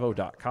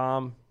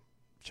mojo50.com.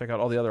 Check out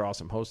all the other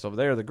awesome hosts over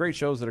there. The great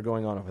shows that are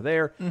going on over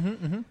there.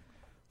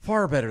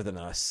 Far better than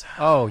us.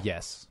 Oh,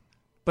 yes.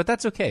 But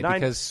that's okay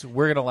because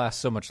we're going to last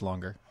so much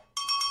longer.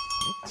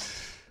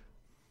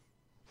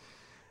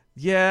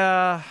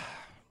 Yeah,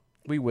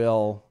 we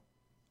will.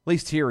 At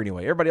least here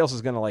anyway. Everybody else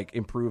is going to like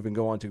improve and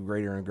go on to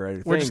greater and greater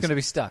things. We're just going to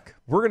be stuck.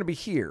 We're going to be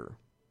here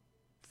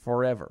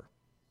forever.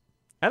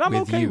 And I'm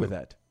okay with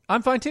that.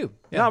 I'm fine too.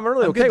 Yeah, no, I'm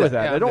really okay with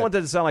that. Yeah, I don't want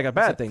that to sound like a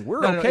bad thing.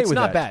 We're okay with that. It's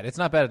not bad. It's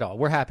not bad at all.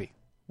 We're happy.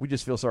 We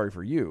just feel sorry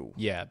for you.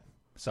 Yeah,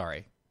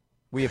 sorry.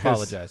 We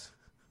apologize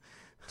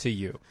to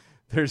you.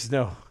 There's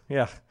no,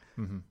 kind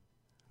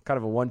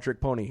of a one-trick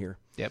pony here.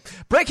 Yep.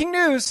 Breaking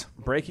news.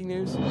 Breaking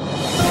news.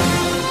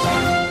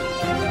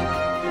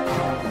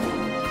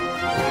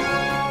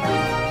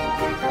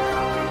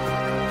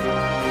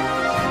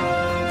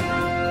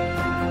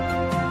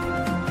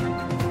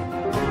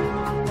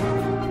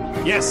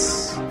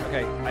 Yes.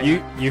 Okay.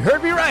 You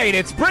heard me right.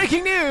 It's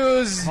breaking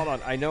news. Hold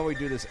on. I know we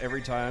do this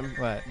every time.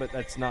 What? But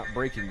that's not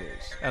breaking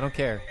news. I don't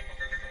care.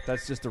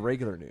 That's just the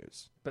regular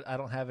news. But I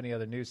don't have any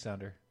other news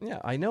sounder. Yeah,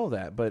 I know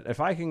that. But if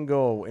I can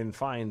go and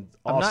find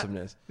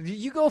awesomeness.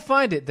 You go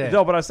find it then.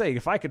 No, but I say,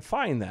 if I could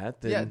find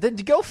that, then... Yeah, then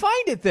go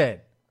find it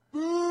then.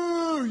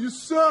 Ooh, you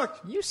suck.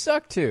 You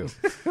suck too.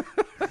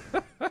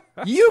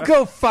 You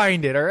go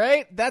find it, all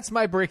right? That's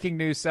my breaking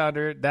news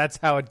sounder. That's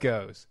how it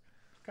goes.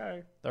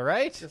 Okay. All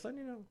right? Just letting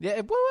you know.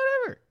 Yeah, well,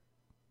 whatever.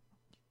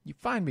 You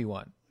find me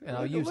one, and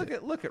I'll use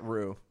it. Look at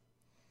Rue.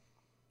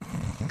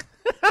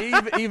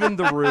 even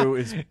the Rue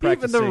is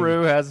practicing. Even the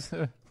Rue has...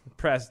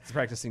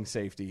 practicing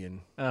safety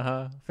and...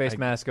 Face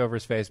mask over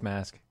his face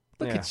mask.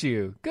 Look at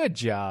you. Good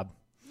job.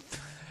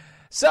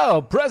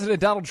 So, President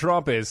Donald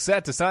Trump is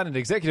set to sign an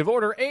executive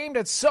order aimed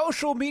at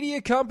social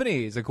media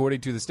companies,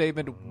 according to the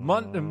statement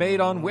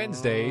made on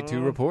Wednesday to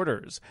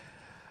reporters.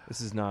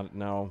 This is not,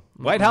 no.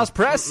 White House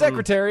Press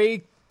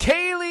Secretary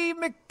Kayleigh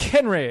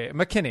McEnany.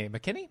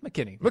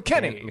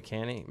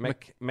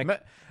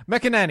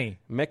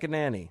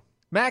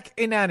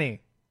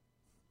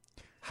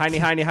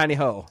 Hiney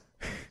ho.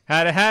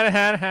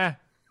 Ha.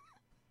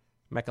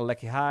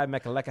 Mechaleki hi,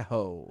 mechaleki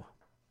ho.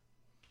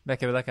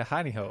 Mechaleki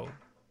hiney ho.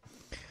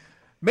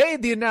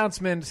 Made the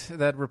announcement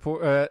that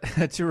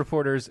to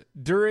reporters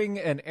during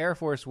an Air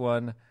Force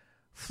One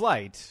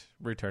flight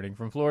returning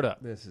from Florida.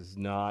 This is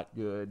not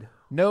good.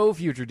 No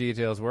future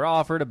details were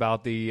offered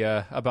about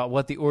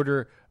what the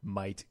order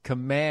might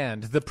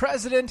command. The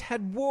president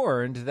had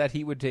warned that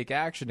he would take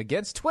action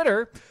against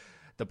Twitter,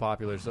 the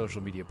popular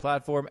social media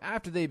platform,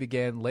 after they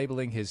began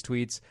labeling his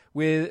tweets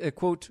with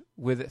quote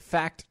with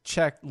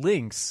fact-check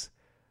links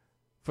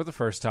for the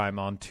first time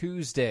on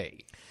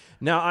Tuesday.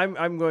 Now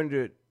I'm going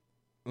to.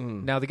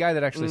 Now, the guy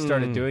that actually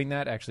started doing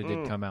that actually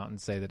did come out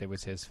and say that it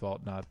was his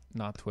fault,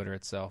 not Twitter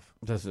itself.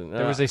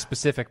 There was a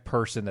specific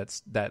person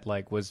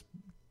that was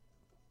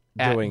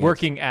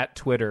working at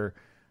Twitter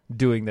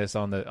doing this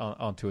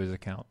onto his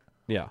account.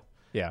 Yeah.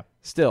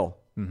 Still,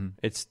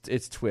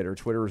 it's Twitter.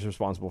 Twitter is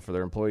responsible for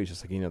their employees,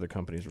 just like any other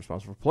company is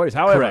responsible for employees.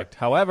 However, correct.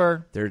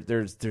 However,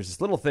 there's this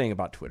little thing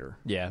about Twitter.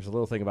 Yeah, there's a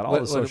little thing about all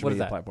the social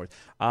media platforms.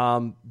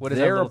 What is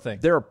that little thing?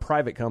 They're a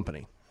private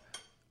company.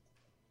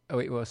 Oh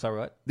wait, well, sorry,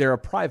 what? They're a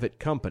private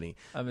company.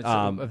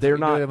 They're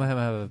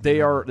not. They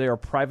are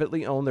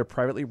privately owned. They're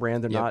privately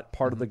branded. They're not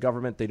part of the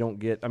government. They don't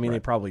get. I mean, they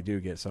probably do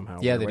get somehow.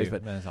 Yeah, they do.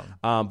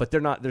 But they're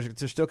not. They're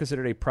still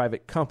considered a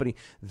private company.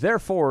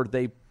 Therefore,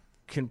 they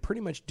can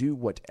pretty much do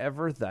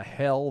whatever the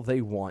hell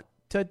they want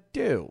to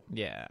do.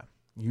 Yeah.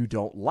 You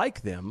don't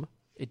like them.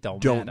 It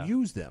don't matter.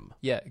 Use them.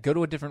 Yeah. Go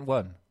to a different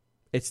one.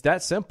 It's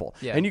that simple.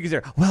 Yeah. And you can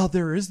say, well,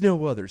 there is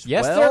no others.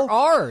 Yes, there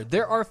are.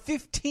 There are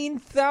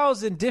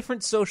 15,000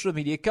 different social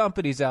media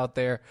companies out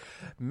there.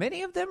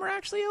 Many of them are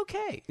actually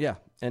okay. Yeah.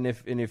 And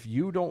if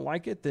you don't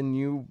like it, then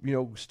you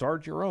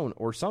start your own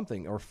or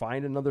something or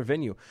find another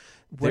venue.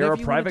 They're a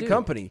private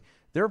company.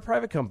 They're a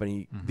private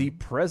company. Mm-hmm. The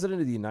president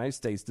of the United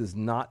States does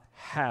not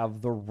have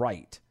the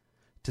right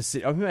to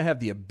sit. I mean, I have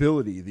the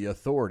ability, the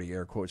authority,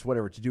 air quotes,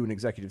 whatever, to do an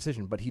executive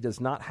decision, but he does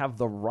not have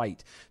the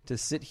right to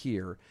sit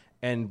here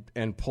and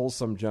pull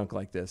some junk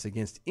like this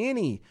against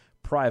any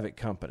private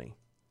company.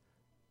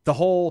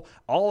 All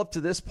up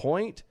to this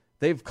point,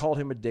 they've called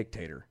him a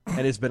dictator,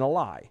 and it's been a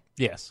lie.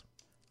 Yes.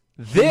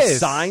 He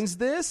signs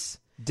this,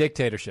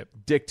 Dictatorship.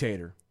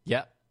 Dictator.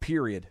 Yep.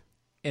 Period.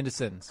 End of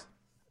sentence.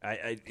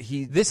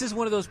 This is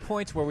one of those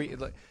points where we,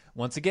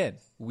 once again,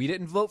 we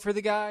didn't vote for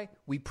the guy.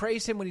 We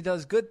praise him when he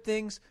does good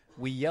things.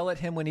 We yell at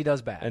him when he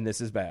does bad. And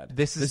this is bad.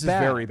 This is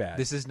very bad.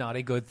 This is not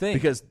a good thing.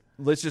 Because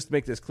let's just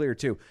make this clear,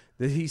 too,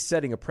 that he's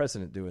setting a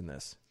precedent doing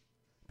this.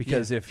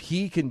 Because if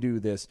he can do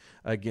this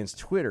against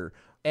Twitter,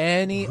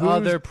 any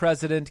other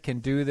president can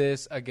do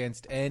this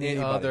against any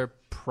Anybody. other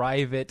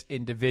private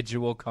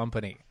individual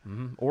company.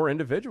 Mm-hmm. Or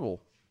individual.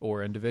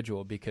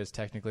 Because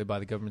technically by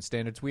the government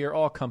standards, we are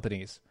all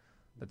companies.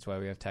 That's why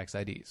we have tax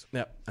IDs.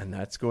 Yep. And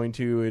that's going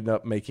to end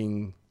up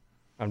making...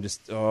 this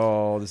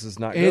is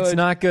not good. It's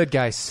not good,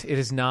 guys. It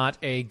is not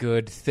a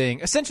good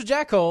thing. Essential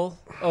Jackhole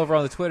over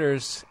on the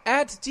Twitters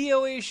at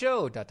DOA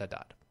Show, ..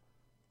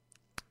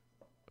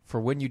 For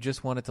when you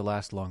just want it to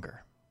last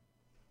longer.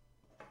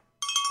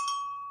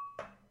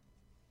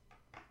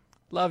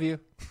 Love you.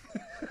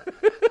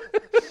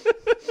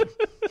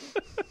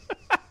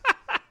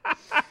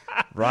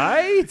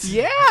 Right?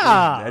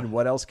 Yeah. And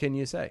what else can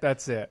you say?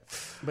 That's it.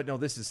 But no,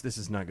 this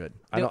is not good.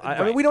 No,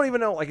 I mean, we don't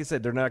even know. Like I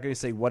said, they're not going to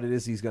say what it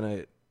is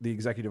the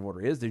executive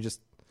order is. They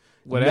just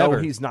whatever.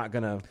 know he's not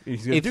going to.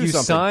 If you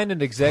sign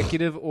an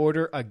executive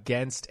order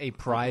against a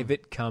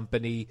private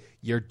company,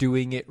 you're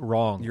doing it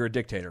wrong. You're a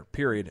dictator.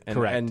 Period.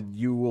 Correct. And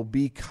you will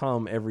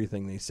become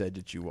everything they said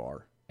that you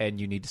are. And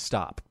you need to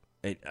stop.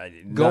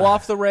 Go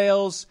off the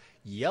rails,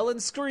 yell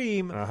and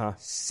scream,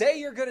 say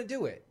you're going to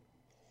do it.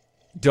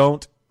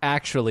 Don't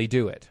actually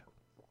do it.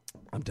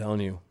 I'm telling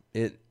you.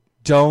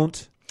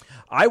 Don't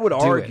I would do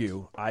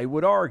argue. it. I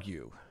would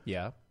argue.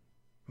 Yeah.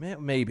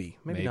 Maybe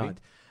not.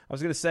 I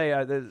was going to say,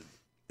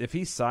 if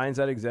he signs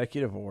that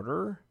executive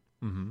order,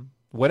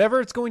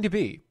 whatever it's going to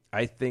be,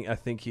 I think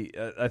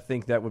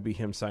that would be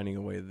him signing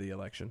away the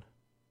election.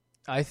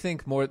 I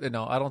think more.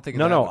 No, I don't think.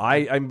 No.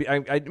 I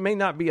may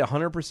not be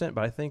 100%,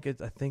 but I think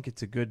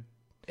it's a good.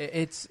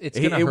 It's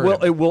gonna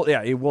hurt.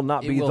 It will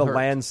not be the hurt.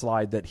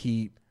 landslide that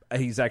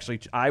he's actually.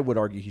 I would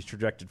argue he's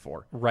projected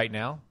for right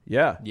now.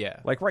 Yeah.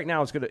 Like right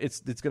now, it's gonna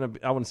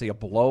be. I wouldn't say a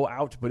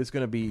blowout, but it's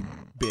gonna be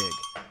big.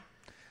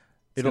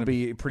 It'll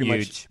be pretty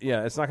huge. much.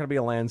 Yeah, it's not gonna be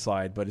a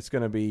landslide, but it's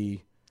gonna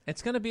be.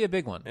 It's going to be a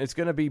big one. It's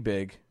going to be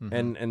big,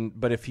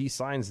 but if he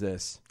signs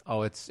this,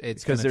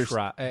 it's going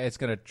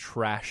to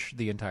trash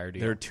the entire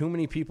deal. There are too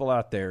many people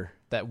out there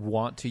that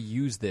want to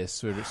use this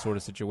sort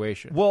of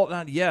situation. Well,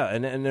 and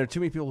there are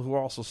too many people who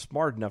are also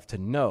smart enough to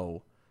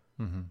know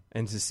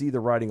and to see the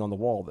writing on the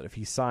wall that if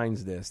he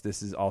signs this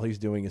is all he's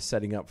doing is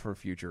setting up for a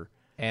future,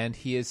 and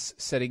he is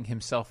setting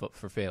himself up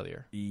for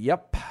failure.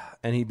 Yep,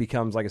 and he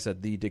becomes, like I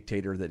said, the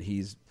dictator that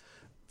he's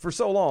for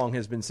so long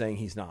has been saying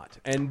he's not,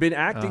 and been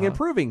acting and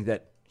proving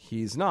that.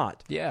 He's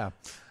not. Yeah.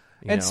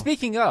 And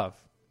speaking of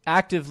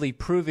actively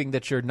proving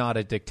that you're not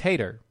a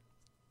dictator,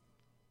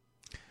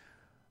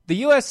 the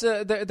U.S.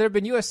 There have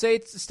been U.S.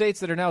 states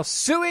that are now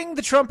suing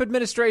the Trump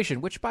administration,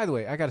 which, by the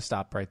way, I got to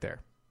stop right there.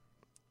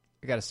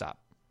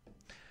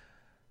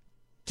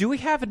 Do we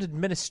have an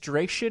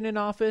administration in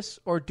office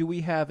or do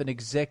we have an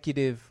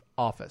executive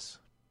office?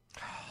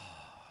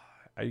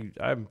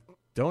 I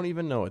don't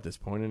even know at this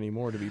point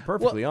anymore, to be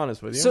perfectly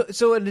honest with you.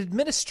 So an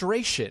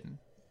administration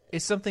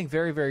is something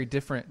very, very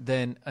different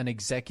than an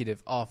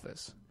executive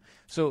office.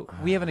 So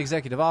we have an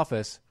executive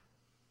office.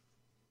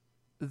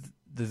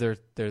 They're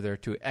there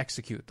to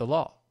execute the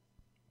law.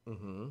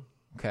 Mm-hmm.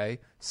 Okay,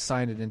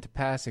 sign it into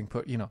passing.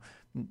 Put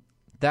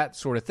that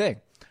sort of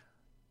thing.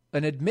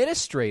 An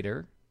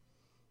administrator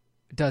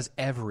does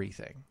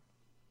everything.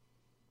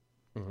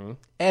 Mm-hmm.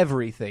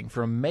 Everything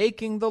from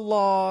making the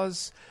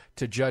laws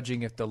to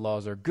judging if the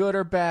laws are good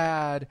or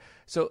bad.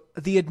 So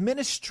the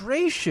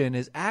administration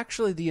is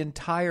actually the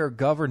entire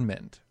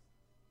government.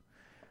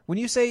 When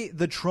you say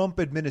the Trump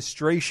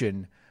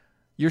administration,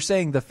 you're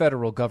saying the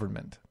federal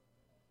government.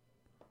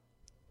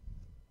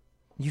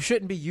 You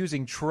shouldn't be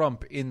using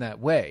Trump in that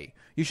way.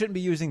 You shouldn't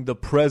be using the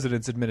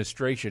president's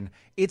administration.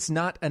 It's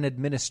not an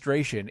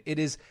administration. It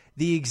is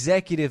the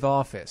executive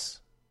office.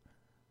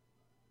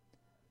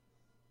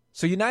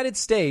 So United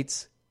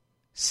States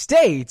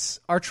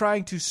are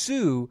trying to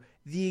sue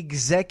the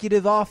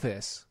executive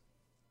office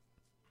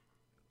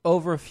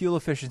over fuel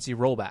efficiency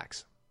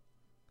rollbacks.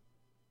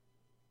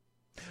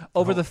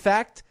 Over the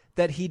fact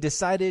that he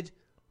decided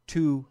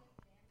to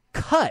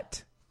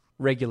cut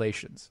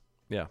regulations.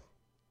 Yeah.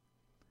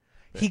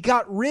 He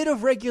got rid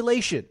of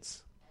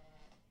regulations.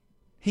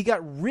 He got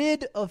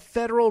rid of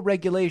federal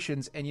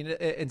regulations,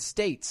 and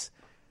states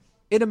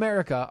in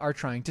America are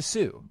trying to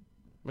sue.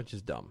 Which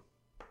is dumb.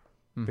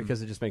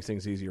 Because it just makes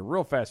things easier.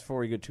 Real fast before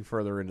we get too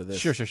further into this.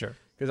 Sure.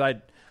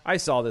 Because I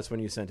saw this when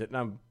you sent it, and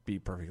I'll be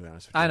perfectly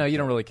honest with you. I know, you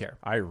don't really care.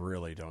 I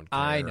really don't care.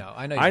 I know.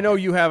 I know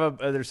you have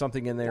there's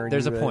something in there. And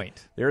there's a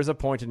point. There's a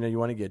point, and you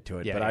want to get to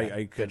it. Yeah, but yeah,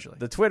 I could. eventually.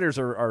 The Twitters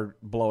are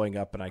blowing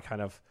up, and I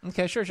kind of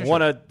sure.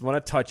 want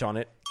to touch on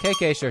it.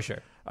 KK, sure.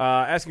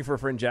 Asking for a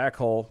friend, Jack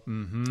Hole,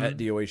 at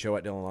DOA Show,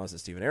 at Dylan Laws, at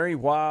Stephen Airy.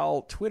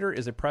 While Twitter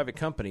is a private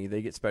company,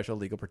 they get special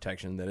legal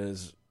protection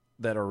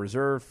that are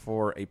reserved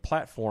for a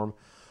platform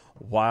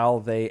while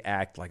they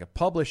act like a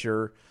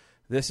publisher.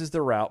 this is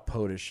the route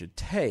POTUS should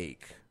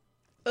take.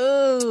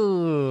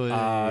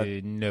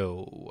 Oh,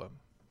 no.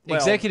 Well,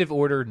 Executive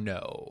order,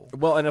 no.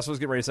 Well, and that's what I was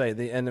getting ready to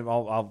say. And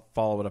I'll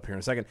follow it up here in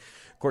a second.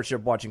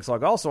 Courtship Watching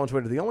Slug also on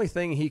Twitter. The only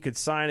thing he could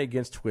sign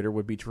against Twitter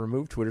would be to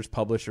remove Twitter's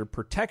publisher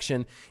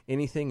protection.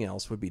 Anything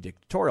else would be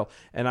dictatorial.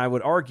 And I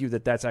would argue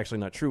that that's actually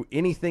not true.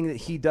 Anything that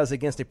he does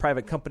against a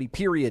private company,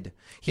 period,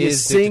 he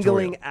is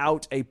singling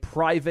out a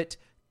private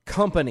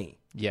company.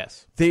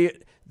 Yes.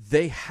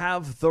 They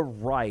have the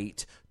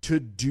right to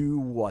do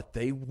what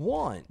they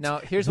want. Now,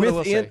 here's what I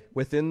will say.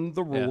 Within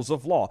the rules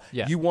of law.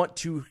 Yeah. You want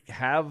to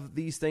have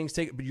these things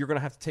taken, but you're going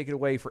to have to take it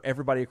away for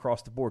everybody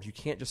across the board. You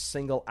can't just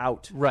single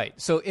out. Right.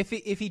 So if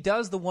he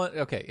does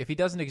if he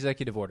does an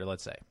executive order,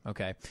 let's say,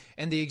 okay,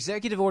 and the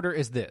executive order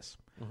is this.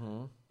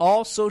 Mm-hmm.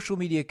 All social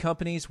media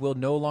companies will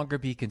no longer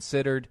be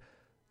considered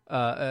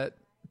to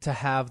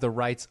have the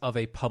rights of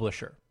a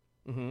publisher.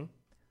 Mm-hmm.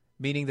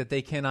 Meaning that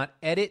they cannot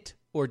edit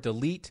or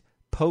delete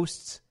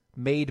posts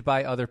made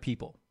by other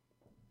people.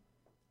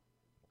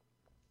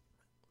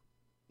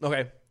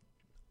 Okay.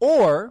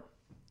 Or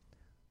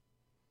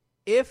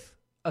if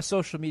a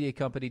social media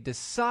company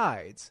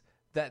decides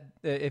that,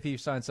 if you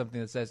sign something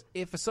that says,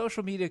 if a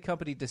social media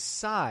company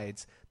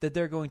decides that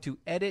they're going to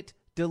edit,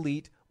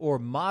 delete, or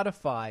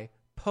modify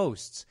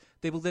posts,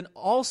 they will then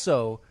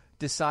also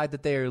decide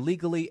that they are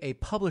legally a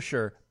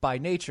publisher by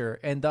nature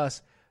and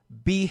thus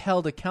be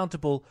held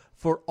accountable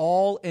for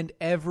all and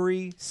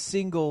every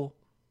single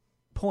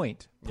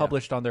point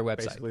published on their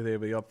website. Basically, they'll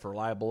be up for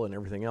libel and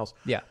everything else.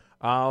 Yeah.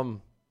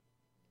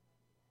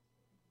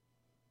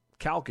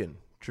 Kalkin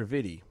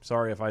Trividi,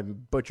 sorry if I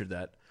butchered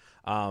that,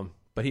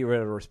 but he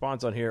read a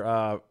response on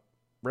here.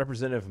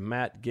 Representative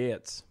Matt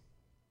Gaetz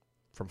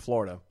from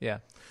Florida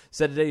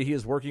said today he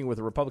is working with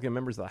the Republican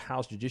members of the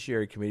House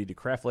Judiciary Committee to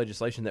craft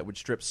legislation that would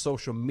strip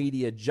social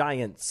media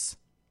giants,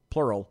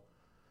 plural,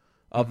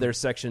 of their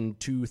Section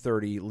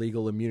 230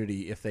 legal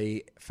immunity if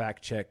they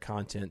fact-check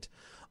content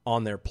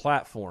on their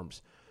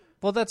platforms.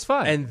 Well, that's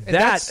fine. And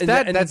that's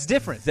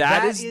different.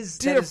 That is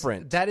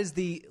different. That is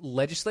the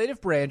legislative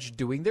branch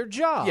doing their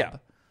job. Yeah.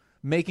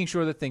 Making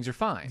sure that things are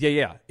fine.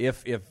 Yeah.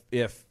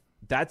 If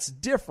that's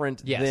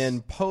different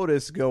than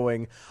POTUS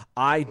going,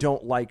 I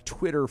don't like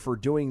Twitter for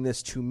doing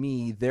this to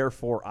me,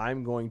 therefore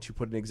I'm going to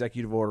put an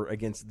executive order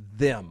against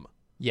them.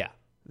 Yeah.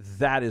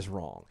 That is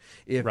wrong.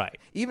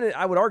 Even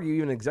I would argue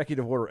even an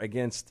executive order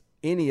against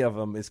any of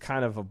them is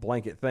kind of a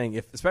blanket thing.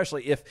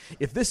 Especially if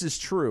this is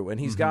true, and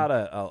he's got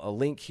a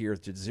link here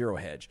to Zero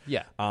Hedge.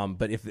 Yeah.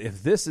 But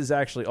if this is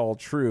actually all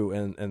true,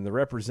 and the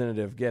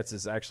representative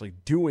is actually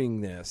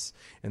doing this,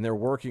 and they're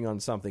working on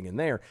something in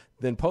there,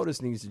 then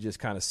POTUS needs to just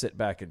kind of sit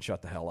back and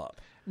shut the hell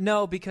up.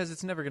 No, because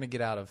it's never going to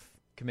get out of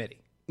committee.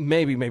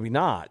 Maybe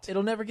not.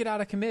 It'll never get out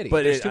of committee.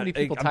 But there's too many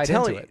people tied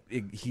into it.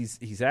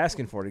 He's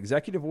asking for it.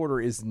 Executive order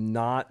is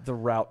not the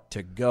route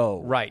to go.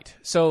 Right.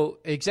 So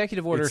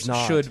executive orders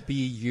should be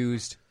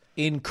used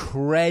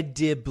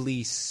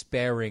incredibly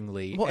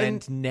sparingly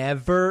and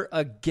never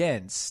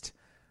against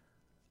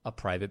a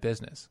private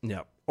business.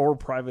 Yeah. Or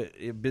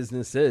private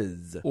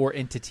businesses. Or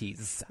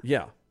entities.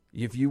 Yeah.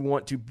 If you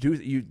want to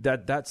do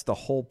that's the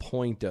whole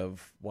point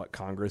of what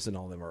Congress and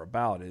all of them are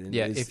about.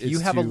 If you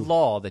have a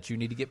law that you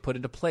need to get put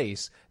into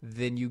place,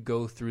 then you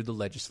go through the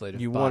legislative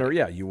body.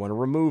 You want to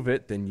remove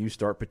it, then you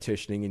start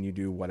petitioning and you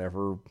do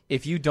whatever.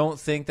 If you don't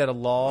think that a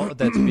law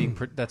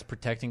that's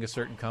protecting a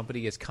certain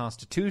company is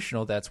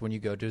constitutional, that's when you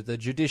go to the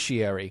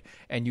judiciary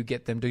and you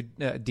get them to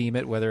deem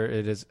it whether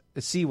it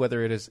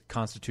is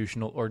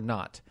constitutional or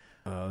not.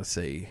 Let's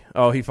see.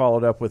 Oh, he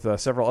followed up with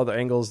several other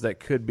angles that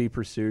could be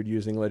pursued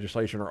using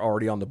legislation are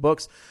already on the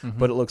books,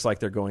 but it looks like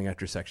they're going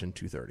after Section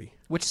 230,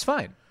 which is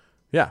fine.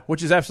 Yeah,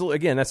 which is absolutely,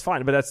 again, that's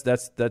fine. But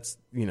that's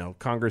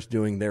Congress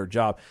doing their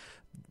job.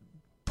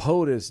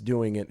 POTUS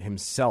doing it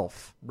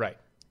himself. Right.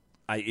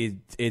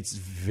 It's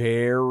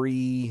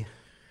very,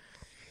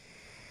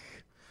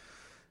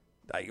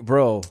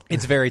 bro.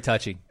 It's very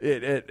touchy.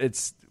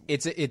 It's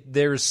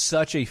there's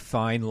such a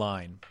fine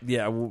line.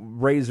 Yeah,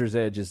 razor's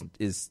edge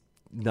is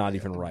not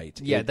even right.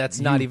 Yeah, that's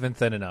not even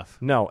thin enough.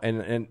 No,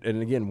 and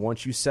again,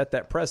 once you set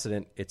that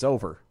precedent, it's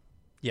over.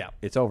 Yeah,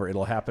 it's over.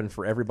 It'll happen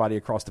for everybody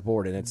across the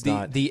board, and it's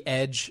not the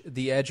edge.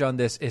 The edge on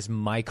this is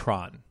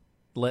micron,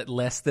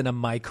 less than a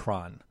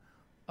micron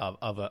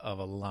of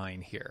a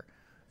line here.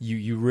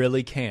 You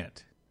really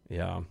can't.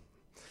 Yeah.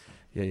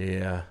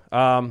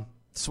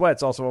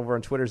 Sweats also over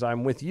on Twitter's.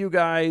 I'm with you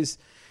guys.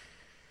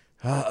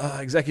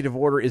 Executive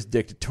order is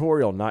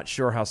dictatorial. Not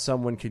sure how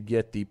someone could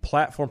get the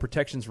platform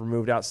protections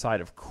removed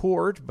outside of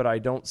court, but I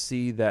don't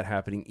see that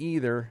happening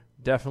either.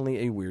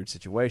 Definitely a weird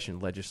situation.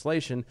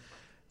 Legislation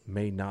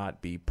may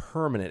not be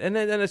permanent, and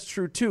it's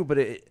true too. But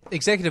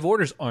executive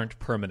orders aren't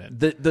permanent.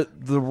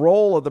 The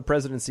role of the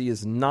presidency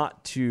is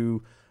not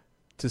to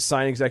to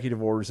sign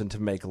executive orders and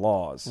to make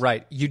laws.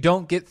 Right. You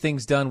don't get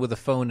things done with a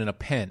phone and a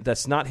pen.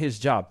 That's not his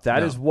job.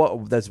 That's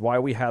why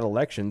we had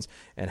elections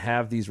and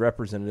have these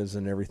representatives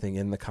and everything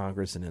in the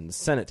Congress and in the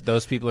Senate.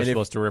 Those people are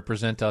supposed to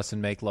represent us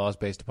and make laws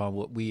based upon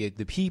what we,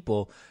 the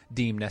people,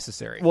 deem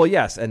necessary. Well,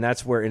 yes, and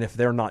that's where, and if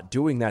they're not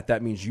doing that,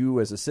 that means you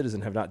as a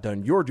citizen have not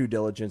done your due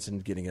diligence in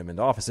getting them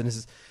into office.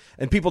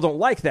 And people don't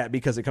like that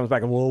because it comes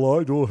back and, well,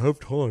 I don't have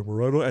time,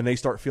 or I don't, and they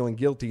start feeling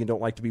guilty and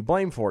don't like to be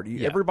blamed for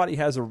it. Everybody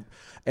has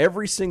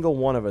every single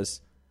one of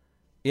us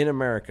in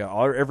America,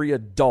 or every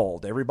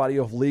adult, everybody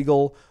of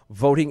legal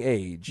voting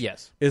age,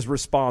 is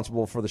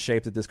responsible for the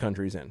shape that this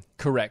country's in.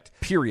 Correct.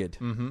 Period.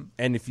 Mm-hmm.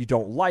 And if you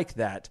don't like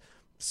that,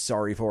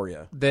 sorry for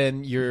you.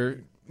 Then you're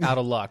out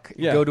of luck.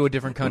 Go to a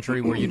different country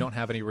where you don't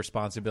have any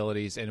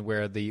responsibilities and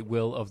where the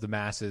will of the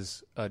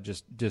masses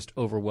just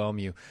overwhelm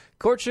you.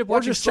 Courtship or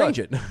watching just Slug. change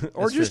it.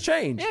 Or just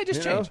change. Yeah,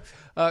 just change.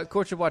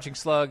 Courtship watching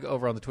Slug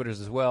over on the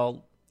Twitters as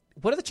well.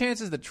 What are the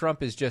chances that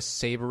Trump is just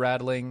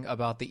saber-rattling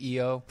about the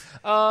EO?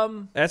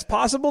 That's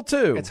possible,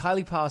 too. It's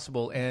highly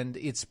possible, and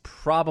it's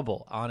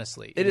probable,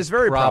 honestly. It is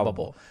very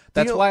probable.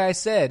 That's why I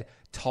said,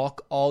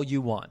 talk all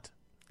you want.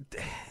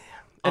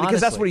 And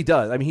because that's what he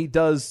does. I mean, he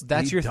does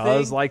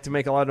thing? like to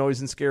make a lot of noise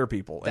and scare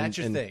people. That's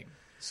your thing.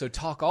 So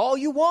talk all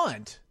you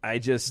want.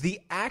 The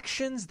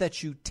actions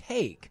that you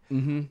take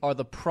are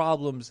the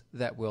problems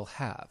that we'll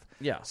have.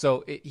 Yeah.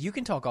 So you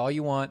can talk all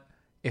you want.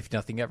 If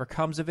nothing ever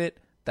comes of it,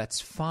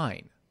 that's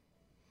fine.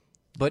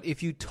 But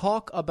if you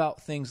talk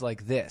about things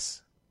like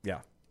this,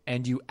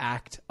 and you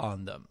act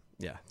on them,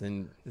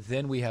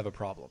 then we have a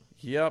problem.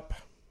 Yep.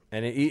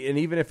 And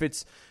even if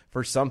it's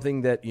for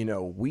something that,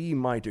 we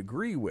might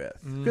agree with,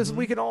 because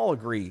we can all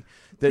agree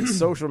that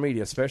social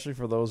media, especially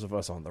for those of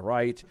us on the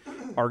right,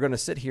 are going to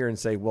sit here and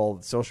say,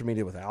 well, social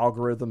media with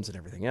algorithms and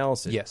everything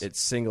else, it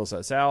singles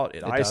us out,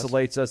 it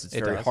isolates us, it's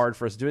very hard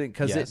for us to do it,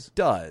 because it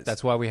does.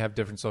 That's why we have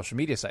different social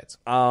media sites.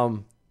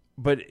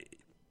 But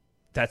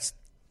that's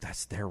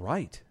their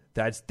right.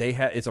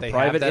 It's a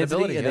private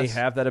entity, and they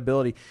have that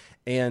ability.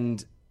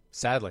 And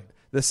sadly,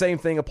 the same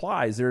thing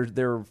applies.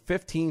 There are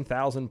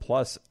 15,000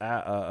 plus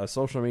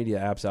social media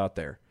apps out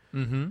there.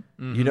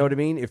 Mm-hmm. You know what I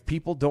mean? If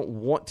people don't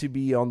want to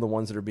be on the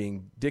ones that are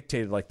being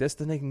dictated like this,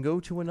 then they can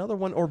go to another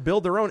one or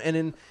build their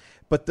own.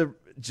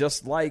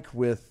 Just like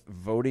with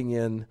voting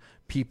in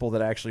people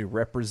that actually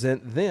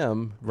represent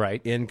them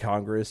in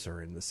Congress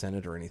or in the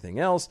Senate or anything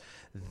else,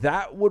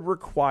 that would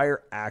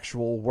require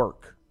actual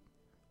work.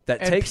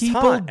 That takes time.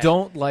 People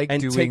don't like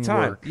doing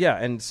work. Yeah,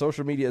 and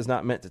social media is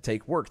not meant to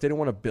take work. They don't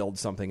want to build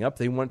something up.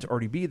 They want it to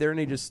already be there, and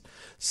they just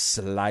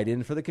slide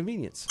in for the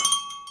convenience.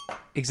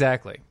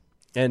 Exactly.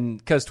 And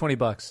because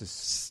 $20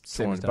 is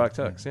same as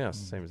downtown.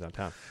 Same as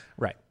downtown.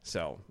 Right.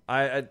 So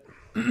I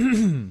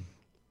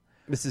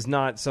this is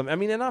not some. I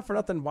mean, and not for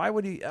nothing. Why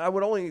would he?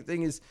 Only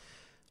thing is,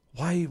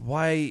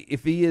 why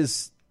if he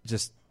is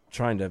just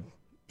trying to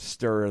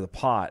stir the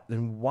pot,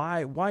 then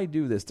why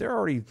do this? They're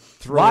already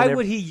throwing. Why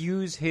would he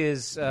use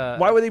his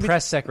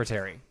press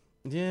secretary?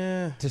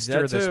 To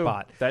stir the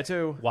pot. That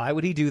too. Why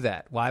would he do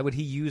that? Why would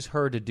he use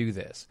her to do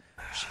this?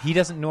 He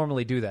doesn't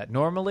normally do that.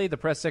 Normally, the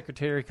press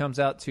secretary comes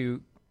out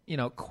to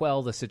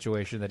quell the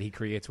situation that he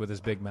creates with his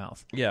big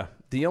mouth. Yeah.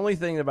 The only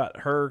thing about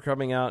her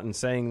coming out and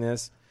saying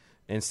this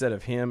instead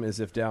of him is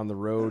if down the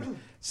road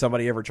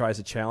somebody ever tries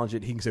to challenge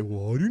it, he can say,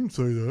 well, I didn't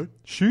say that.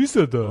 She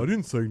said that. I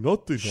didn't say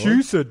nothing.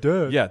 She said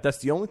that. Yeah, that's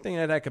the only thing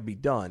that could be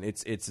done.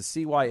 It's a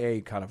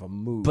CYA kind of a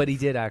move. But he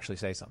did actually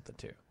say something,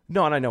 too.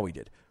 No, and I know he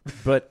did.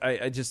 But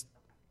I just,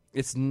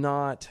 it's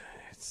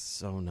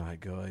so not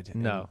good.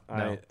 No.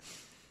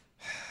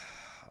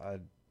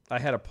 I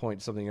had a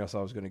point, something else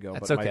I was going to go,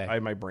 That's but okay.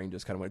 my brain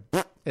just kind of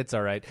went. It's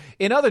all right.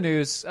 In other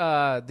news,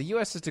 the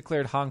U.S. has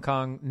declared Hong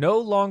Kong no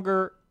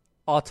longer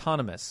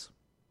autonomous,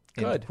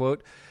 end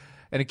quote,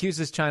 and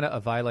accuses China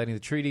of violating the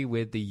treaty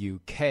with the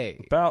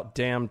UK. About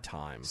damn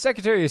time.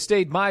 Secretary of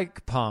State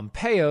Mike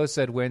Pompeo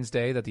said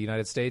Wednesday that the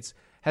United States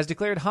has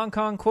declared Hong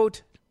Kong,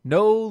 quote,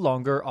 no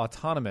longer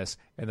autonomous,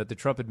 and that the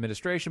Trump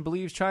administration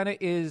believes China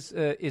is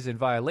in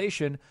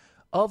violation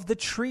of the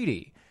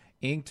treaty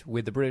inked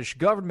with the British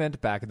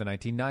government back in the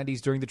 1990s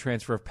during the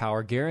transfer of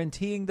power,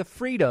 guaranteeing the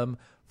freedom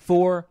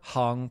for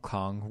Hong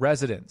Kong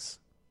residents.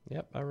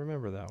 Yep, I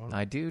remember that one.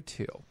 I do,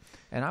 too.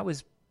 And I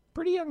was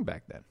pretty young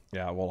back then.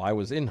 Yeah, well, I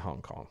was in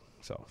Hong Kong,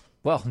 so.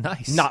 Well,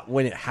 nice. Not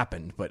when it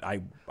happened, but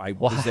I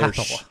was there.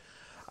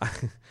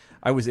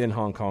 I was in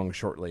Hong Kong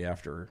shortly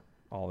after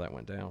all that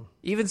went down.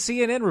 Even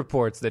CNN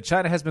reports that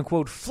China has been,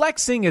 quote,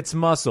 flexing its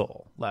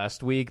muscle.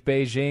 Last week,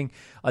 Beijing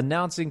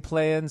announcing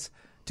plans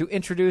to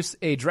introduce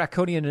a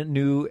draconian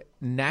new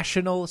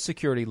national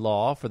security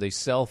law for the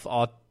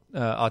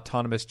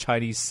self-autonomous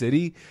Chinese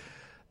city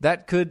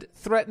that could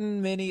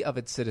threaten many of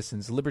its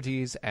citizens'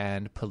 liberties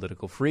and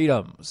political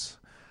freedoms.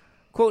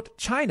 Quote,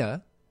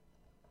 China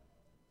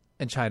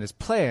and China's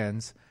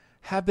plans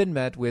have been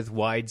met with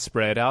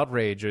widespread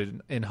outrage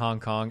in Hong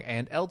Kong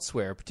and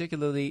elsewhere,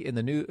 particularly in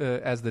the new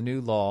as the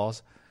new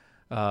laws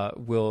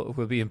will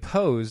be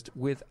imposed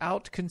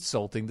without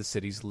consulting the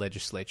city's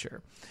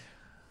legislature.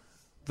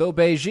 Though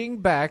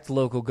Beijing-backed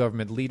local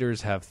government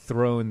leaders have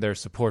thrown their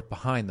support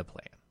behind the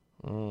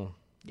plan.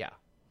 Yeah.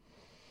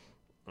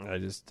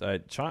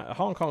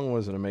 Hong Kong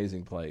was an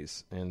amazing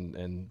place,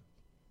 and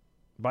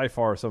by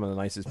far some of the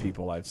nicest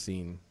people I've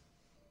seen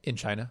in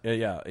China.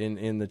 Yeah,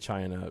 in the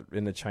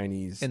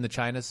Chinese.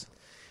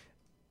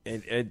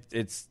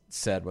 It's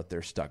sad what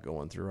they're stuck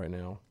going through right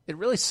now. It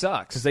really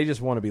sucks because they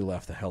just want to be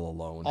left the hell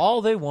alone.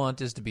 All they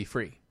want is to be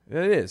free.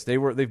 It is. They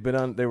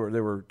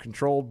were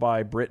controlled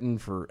by Britain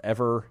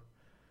forever,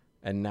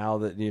 and now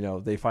that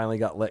they finally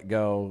got let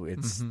go,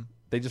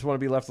 they just want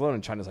to be left alone.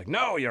 And China's like,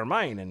 no, you're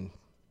mine, and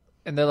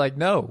they're like,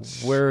 no,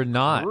 we're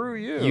not. Screw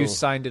you. You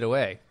signed it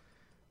away.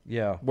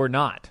 Yeah, we're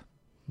not.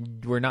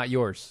 We're not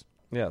yours.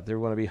 Yeah, they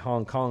want to be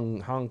Hong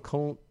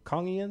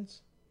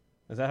Kongians.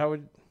 Is that how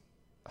it?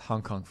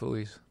 Hong Kong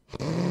Fooies.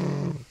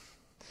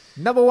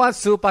 Number one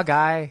super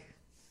guy.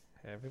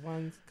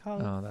 Everyone's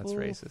kung that's fu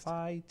racist.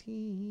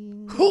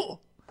 Fighting.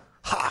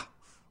 Ha!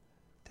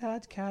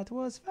 That cat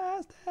was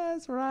fast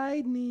as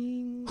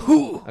lightning.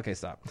 Okay,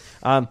 stop.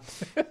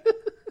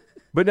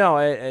 But no,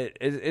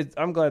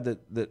 I'm glad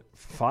that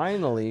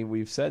finally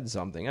we've said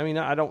something. I mean,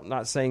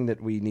 not saying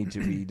that we need to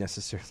be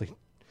necessarily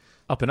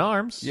up in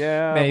arms.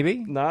 Yeah, maybe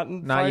not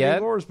yet.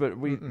 Wars, but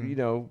we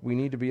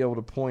need to be able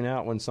to point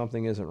out when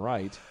something isn't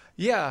right.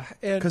 Yeah,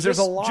 because there's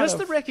a lot just of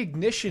the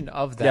recognition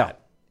of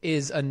that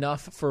is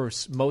enough for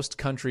most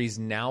countries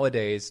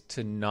nowadays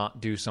to not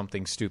do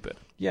something stupid.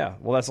 Yeah,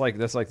 well, that's like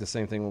the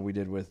same thing what we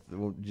did with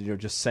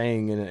just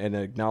saying and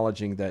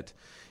acknowledging that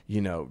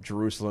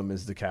Jerusalem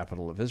is the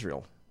capital of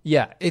Israel.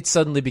 Yeah, it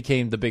suddenly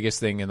became the biggest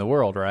thing in the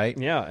world, right?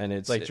 Yeah, and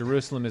it's like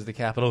Jerusalem is the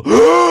capital.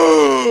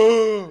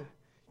 You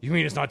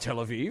mean it's not Tel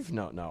Aviv?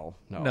 No.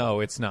 No,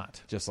 it's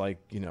not. Just like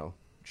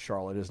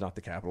Charlotte is not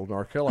the capital of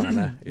North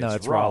Carolina.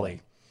 It's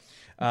Raleigh.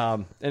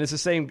 And it's the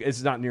same.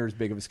 It's not near as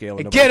big of a scale.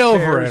 Get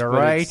over it, all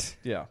right?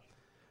 Yeah,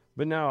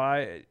 but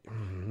no,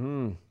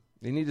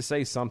 they need to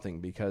say something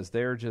because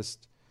they're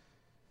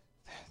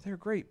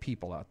great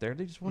people out there.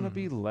 They just want to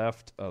be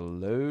left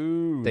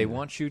alone. They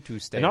want you to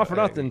stay. And not for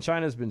nothing,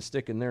 China's been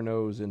sticking their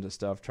nose into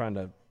stuff, trying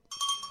to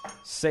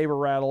saber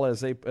rattle,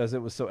 as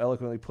it was so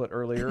eloquently put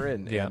earlier,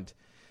 and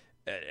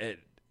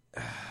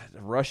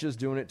Russia's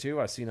doing it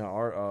too. I've seen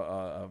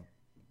a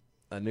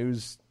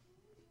news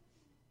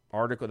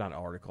article, not an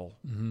article.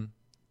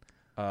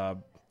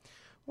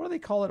 What do they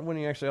call it when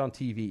you're actually on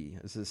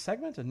TV? Is it a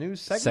segment, a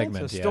news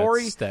segment, a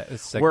story?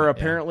 Where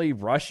apparently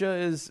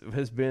Russia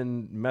has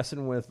been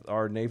messing with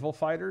our naval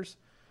fighters,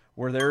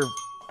 where they're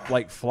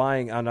like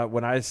flying on.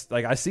 When I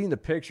seen the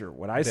picture,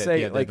 when I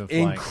say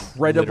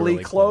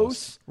incredibly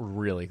close,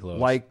 really close,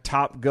 like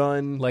Top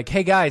Gun, like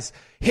hey guys,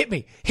 hit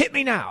me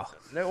now.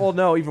 Well,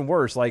 no, even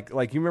worse. Like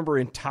you remember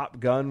in Top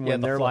Gun when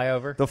they're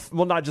flyover.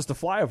 Not just the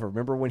flyover.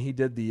 Remember when he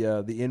did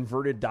the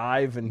inverted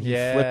dive and he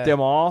flipped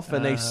them off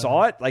and they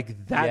saw it?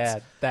 Like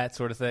that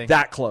sort of thing.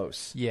 That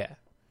close. Yeah.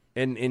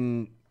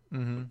 And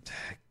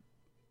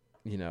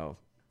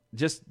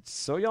just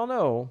so y'all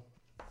know,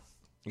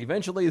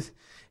 eventually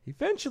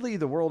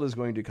the world is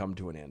going to come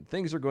to an end.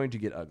 Things are going to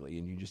get ugly,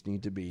 and you just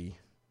need to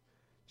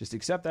just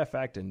accept that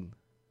fact and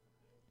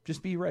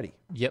just be ready.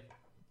 Yep.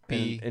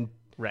 Be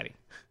ready.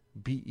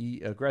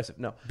 Be aggressive.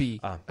 No.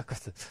 Be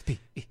aggressive. Be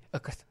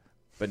aggressive.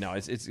 But no,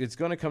 it's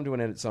going to come to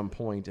an end at some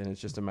point, and it's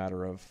just a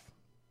matter of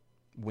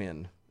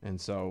when. And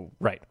so,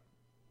 right.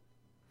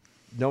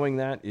 Knowing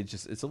that,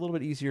 it's a little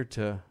bit easier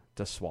to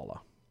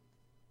swallow.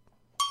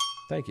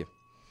 Thank you.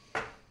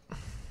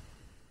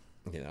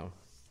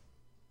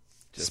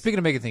 Speaking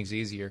of making things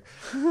easier,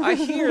 I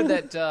hear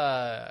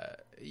that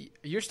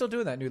you're still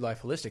doing that New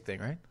Life Holistic thing,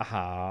 right?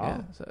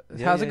 Yeah.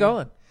 How's it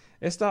going?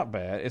 It's not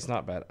bad.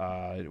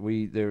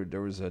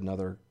 There was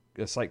a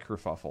slight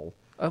kerfuffle.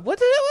 What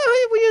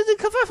were you using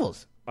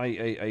kerfuffles?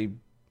 I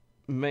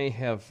may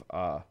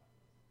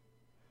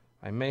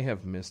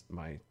have missed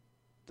my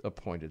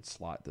appointed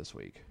slot this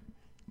week.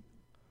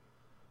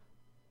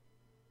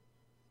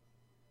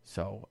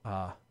 So,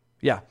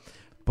 yeah.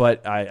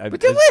 But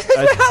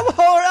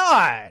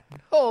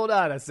hold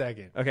on a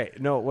second. Okay,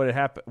 no, what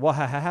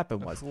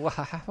happened was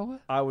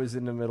I was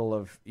in the middle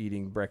of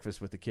eating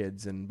breakfast with the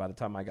kids, and by the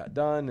time I got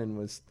done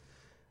and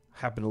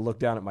happened to look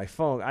down at my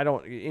phone,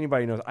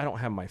 anybody knows I don't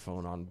have my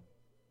phone on,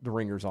 the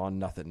ringer's on,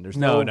 nothing. There's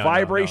no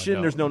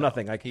vibration, there's no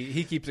nothing. Like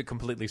he keeps it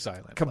completely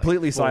silent.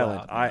 Completely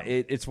silent.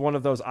 It's one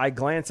of those, I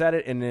glance at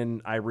it and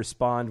then I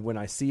respond when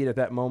I see it at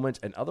that moment,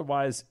 and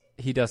otherwise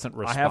he doesn't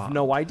respond. I have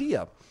no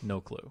idea.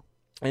 No clue.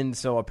 And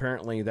so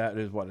apparently that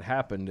is what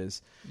happened.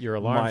 Is your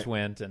alarms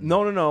went? And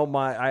no.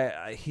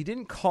 He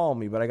didn't call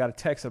me, but I got a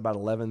text at about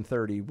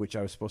 11:30, which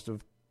I was supposed to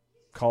have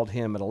called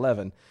him at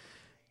 11.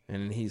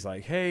 And he's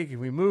like, "Hey, can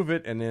we move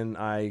it?" And then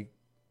I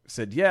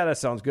said, "Yeah, that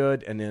sounds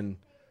good." And then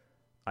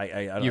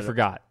you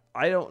forgot.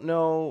 I don't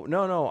know.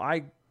 No,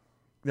 I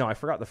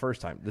forgot the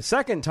first time. The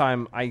second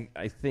time, I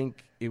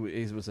think it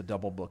was a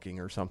double booking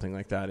or something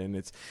like that, and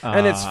it's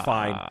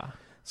fine.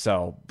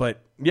 So,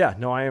 but yeah,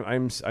 no,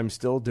 I'm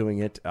still doing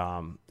it.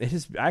 It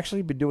has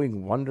actually been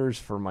doing wonders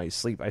for my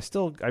sleep.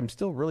 I'm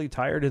still really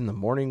tired in the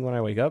morning when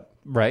I wake up.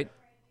 Right.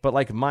 But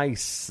like my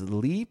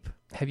sleep,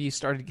 have you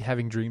started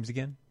having dreams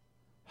again?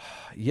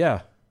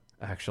 Yeah,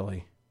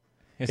 actually.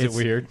 Is it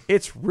weird?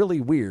 It's really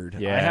weird.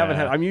 Yeah. I haven't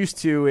had. I'm used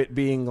to it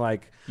being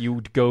like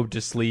you go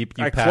to sleep,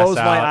 you I pass close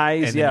out, my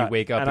eyes, and yeah, then you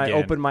wake up and again. I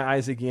open my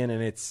eyes again,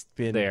 and it's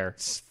been there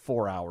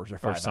 4 hours or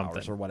 5 something.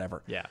 hours or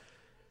whatever. Yeah.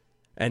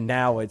 And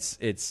now it's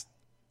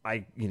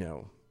I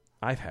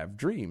have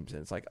dreams,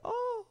 and it's like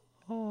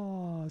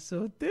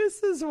so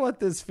this is what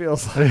this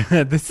feels like.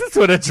 This is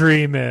what a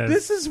dream is.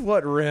 This is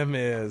what REM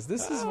is.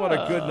 This is what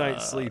a good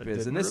night's sleep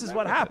is, and this is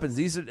what happens.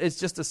 It's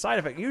just a side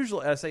effect.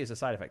 Usually, I say it's a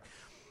side effect.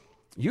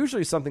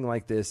 Usually something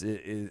like this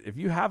is if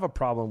you have a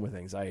problem with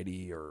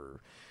anxiety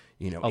or,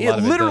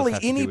 literally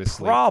any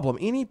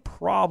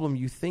problem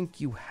you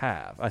think you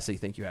have. I say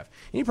think you have.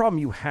 Any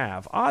problem you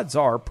have, odds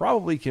are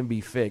probably can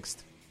be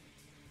fixed,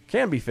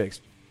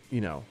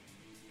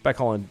 by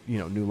calling,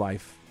 New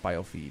Life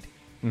BioFeed.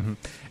 Mm-hmm.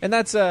 And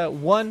that's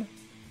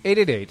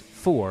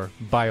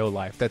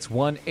 1-888-4-BioLife. That's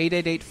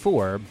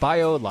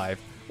 1-888-4-BioLife.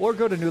 Or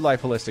go to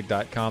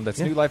newlifeholistic.com.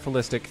 That's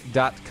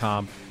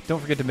newlifeholistic.com. Don't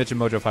forget to mention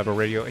Mojo 50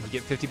 Radio, and you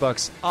get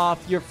 $50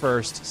 off your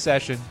first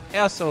session.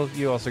 Also,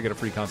 you also get a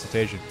free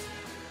consultation.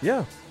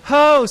 Yeah.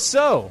 Oh,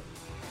 so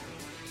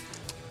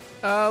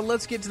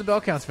let's get to the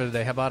bell counts for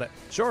today. How about it?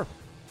 Sure.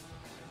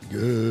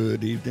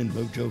 Good evening,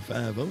 Mojo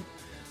 50.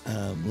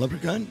 I'm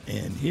Leprechaun,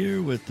 and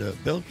here with the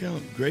bell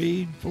count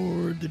grade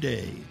for the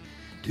day.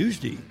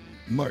 Tuesday,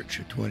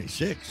 March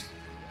 26th,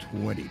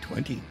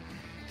 2020.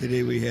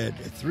 Today we had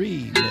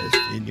 3 missed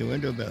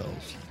innuendo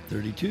bells,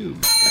 32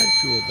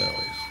 actual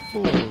bells,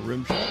 4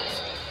 rim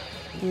shots,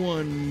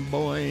 1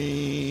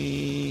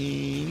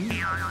 boing,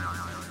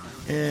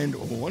 and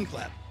 1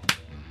 clap.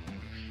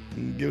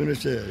 Giving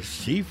us a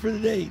C for the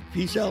day.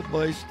 Peace out,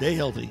 boys. Stay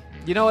healthy.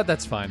 You know what?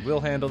 That's fine. We'll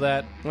handle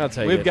that. I'll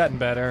tell you. We've gotten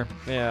better.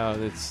 Yeah,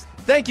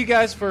 Thank you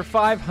guys for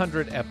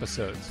 500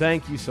 episodes.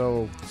 Thank you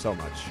so much.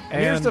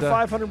 And here's to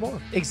 500 more.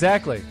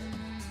 Exactly.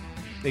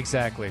 This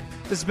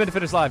has been the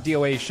Fitness Live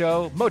DOA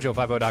show,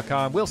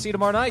 mojo50.com. We'll see you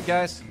tomorrow night,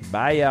 guys.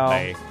 Bye, y'all.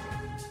 Bye.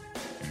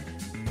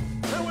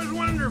 That was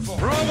wonderful.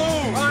 Bravo!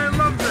 I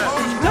loved that. Oh,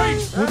 it was great.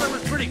 Well, that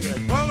was pretty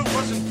good. Well, it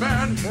wasn't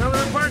bad. Well,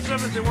 there were parts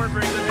of it that weren't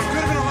very good. It could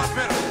have been a lot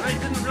better. I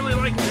didn't really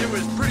like it. It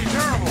was pretty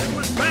terrible. It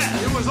was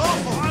bad. It was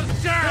awful. It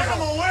was terrible. Get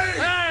him away!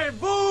 Hey,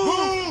 boo!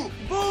 Boo!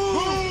 Boo!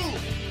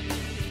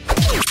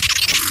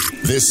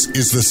 This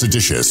is the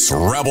seditious,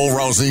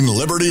 rabble-rousing,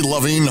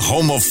 liberty-loving,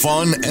 home of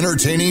fun,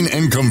 entertaining,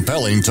 and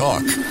compelling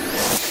talk.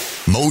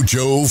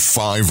 Mojo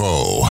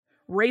 50.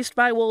 Raised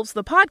by Wolves,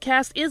 the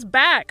podcast, is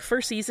back for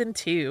Season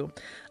 2.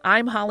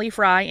 I'm Holly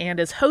Fry, and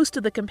as host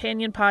of the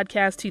companion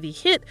podcast to the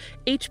hit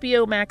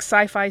HBO Max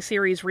sci-fi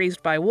series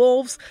Raised by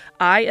Wolves,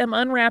 I am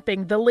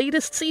unwrapping the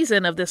latest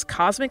season of this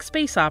cosmic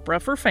space opera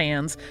for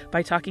fans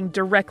by talking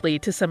directly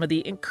to some of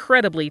the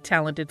incredibly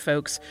talented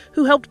folks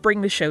who helped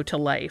bring the show to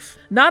life.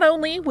 Not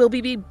only will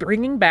we be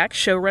bringing back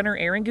showrunner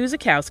Aaron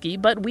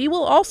Guzikowski, but we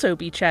will also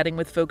be chatting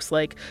with folks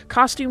like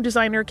costume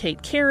designer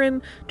Kate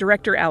Karen,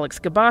 director Alex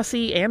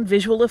Gabassi, and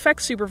visual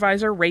effects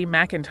supervisor Ray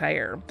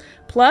McIntyre.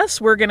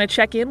 Plus, we're going to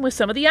check in with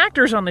some of the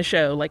actors on the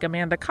show, like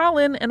Amanda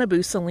Collin and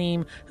Abu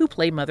Salim, who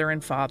play mother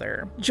and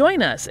father.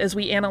 Join us as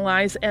we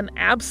analyze an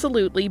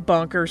absolutely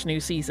bonkers new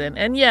season.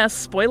 And yes,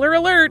 spoiler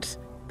alert,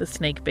 the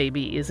snake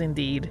baby is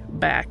indeed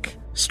back.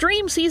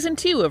 Stream Season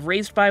 2 of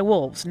Raised by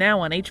Wolves now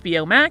on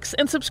HBO Max,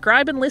 and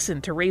subscribe and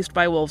listen to Raised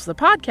by Wolves the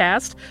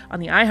podcast on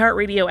the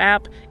iHeartRadio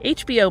app,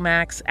 HBO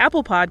Max,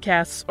 Apple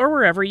Podcasts, or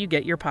wherever you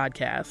get your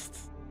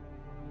podcasts.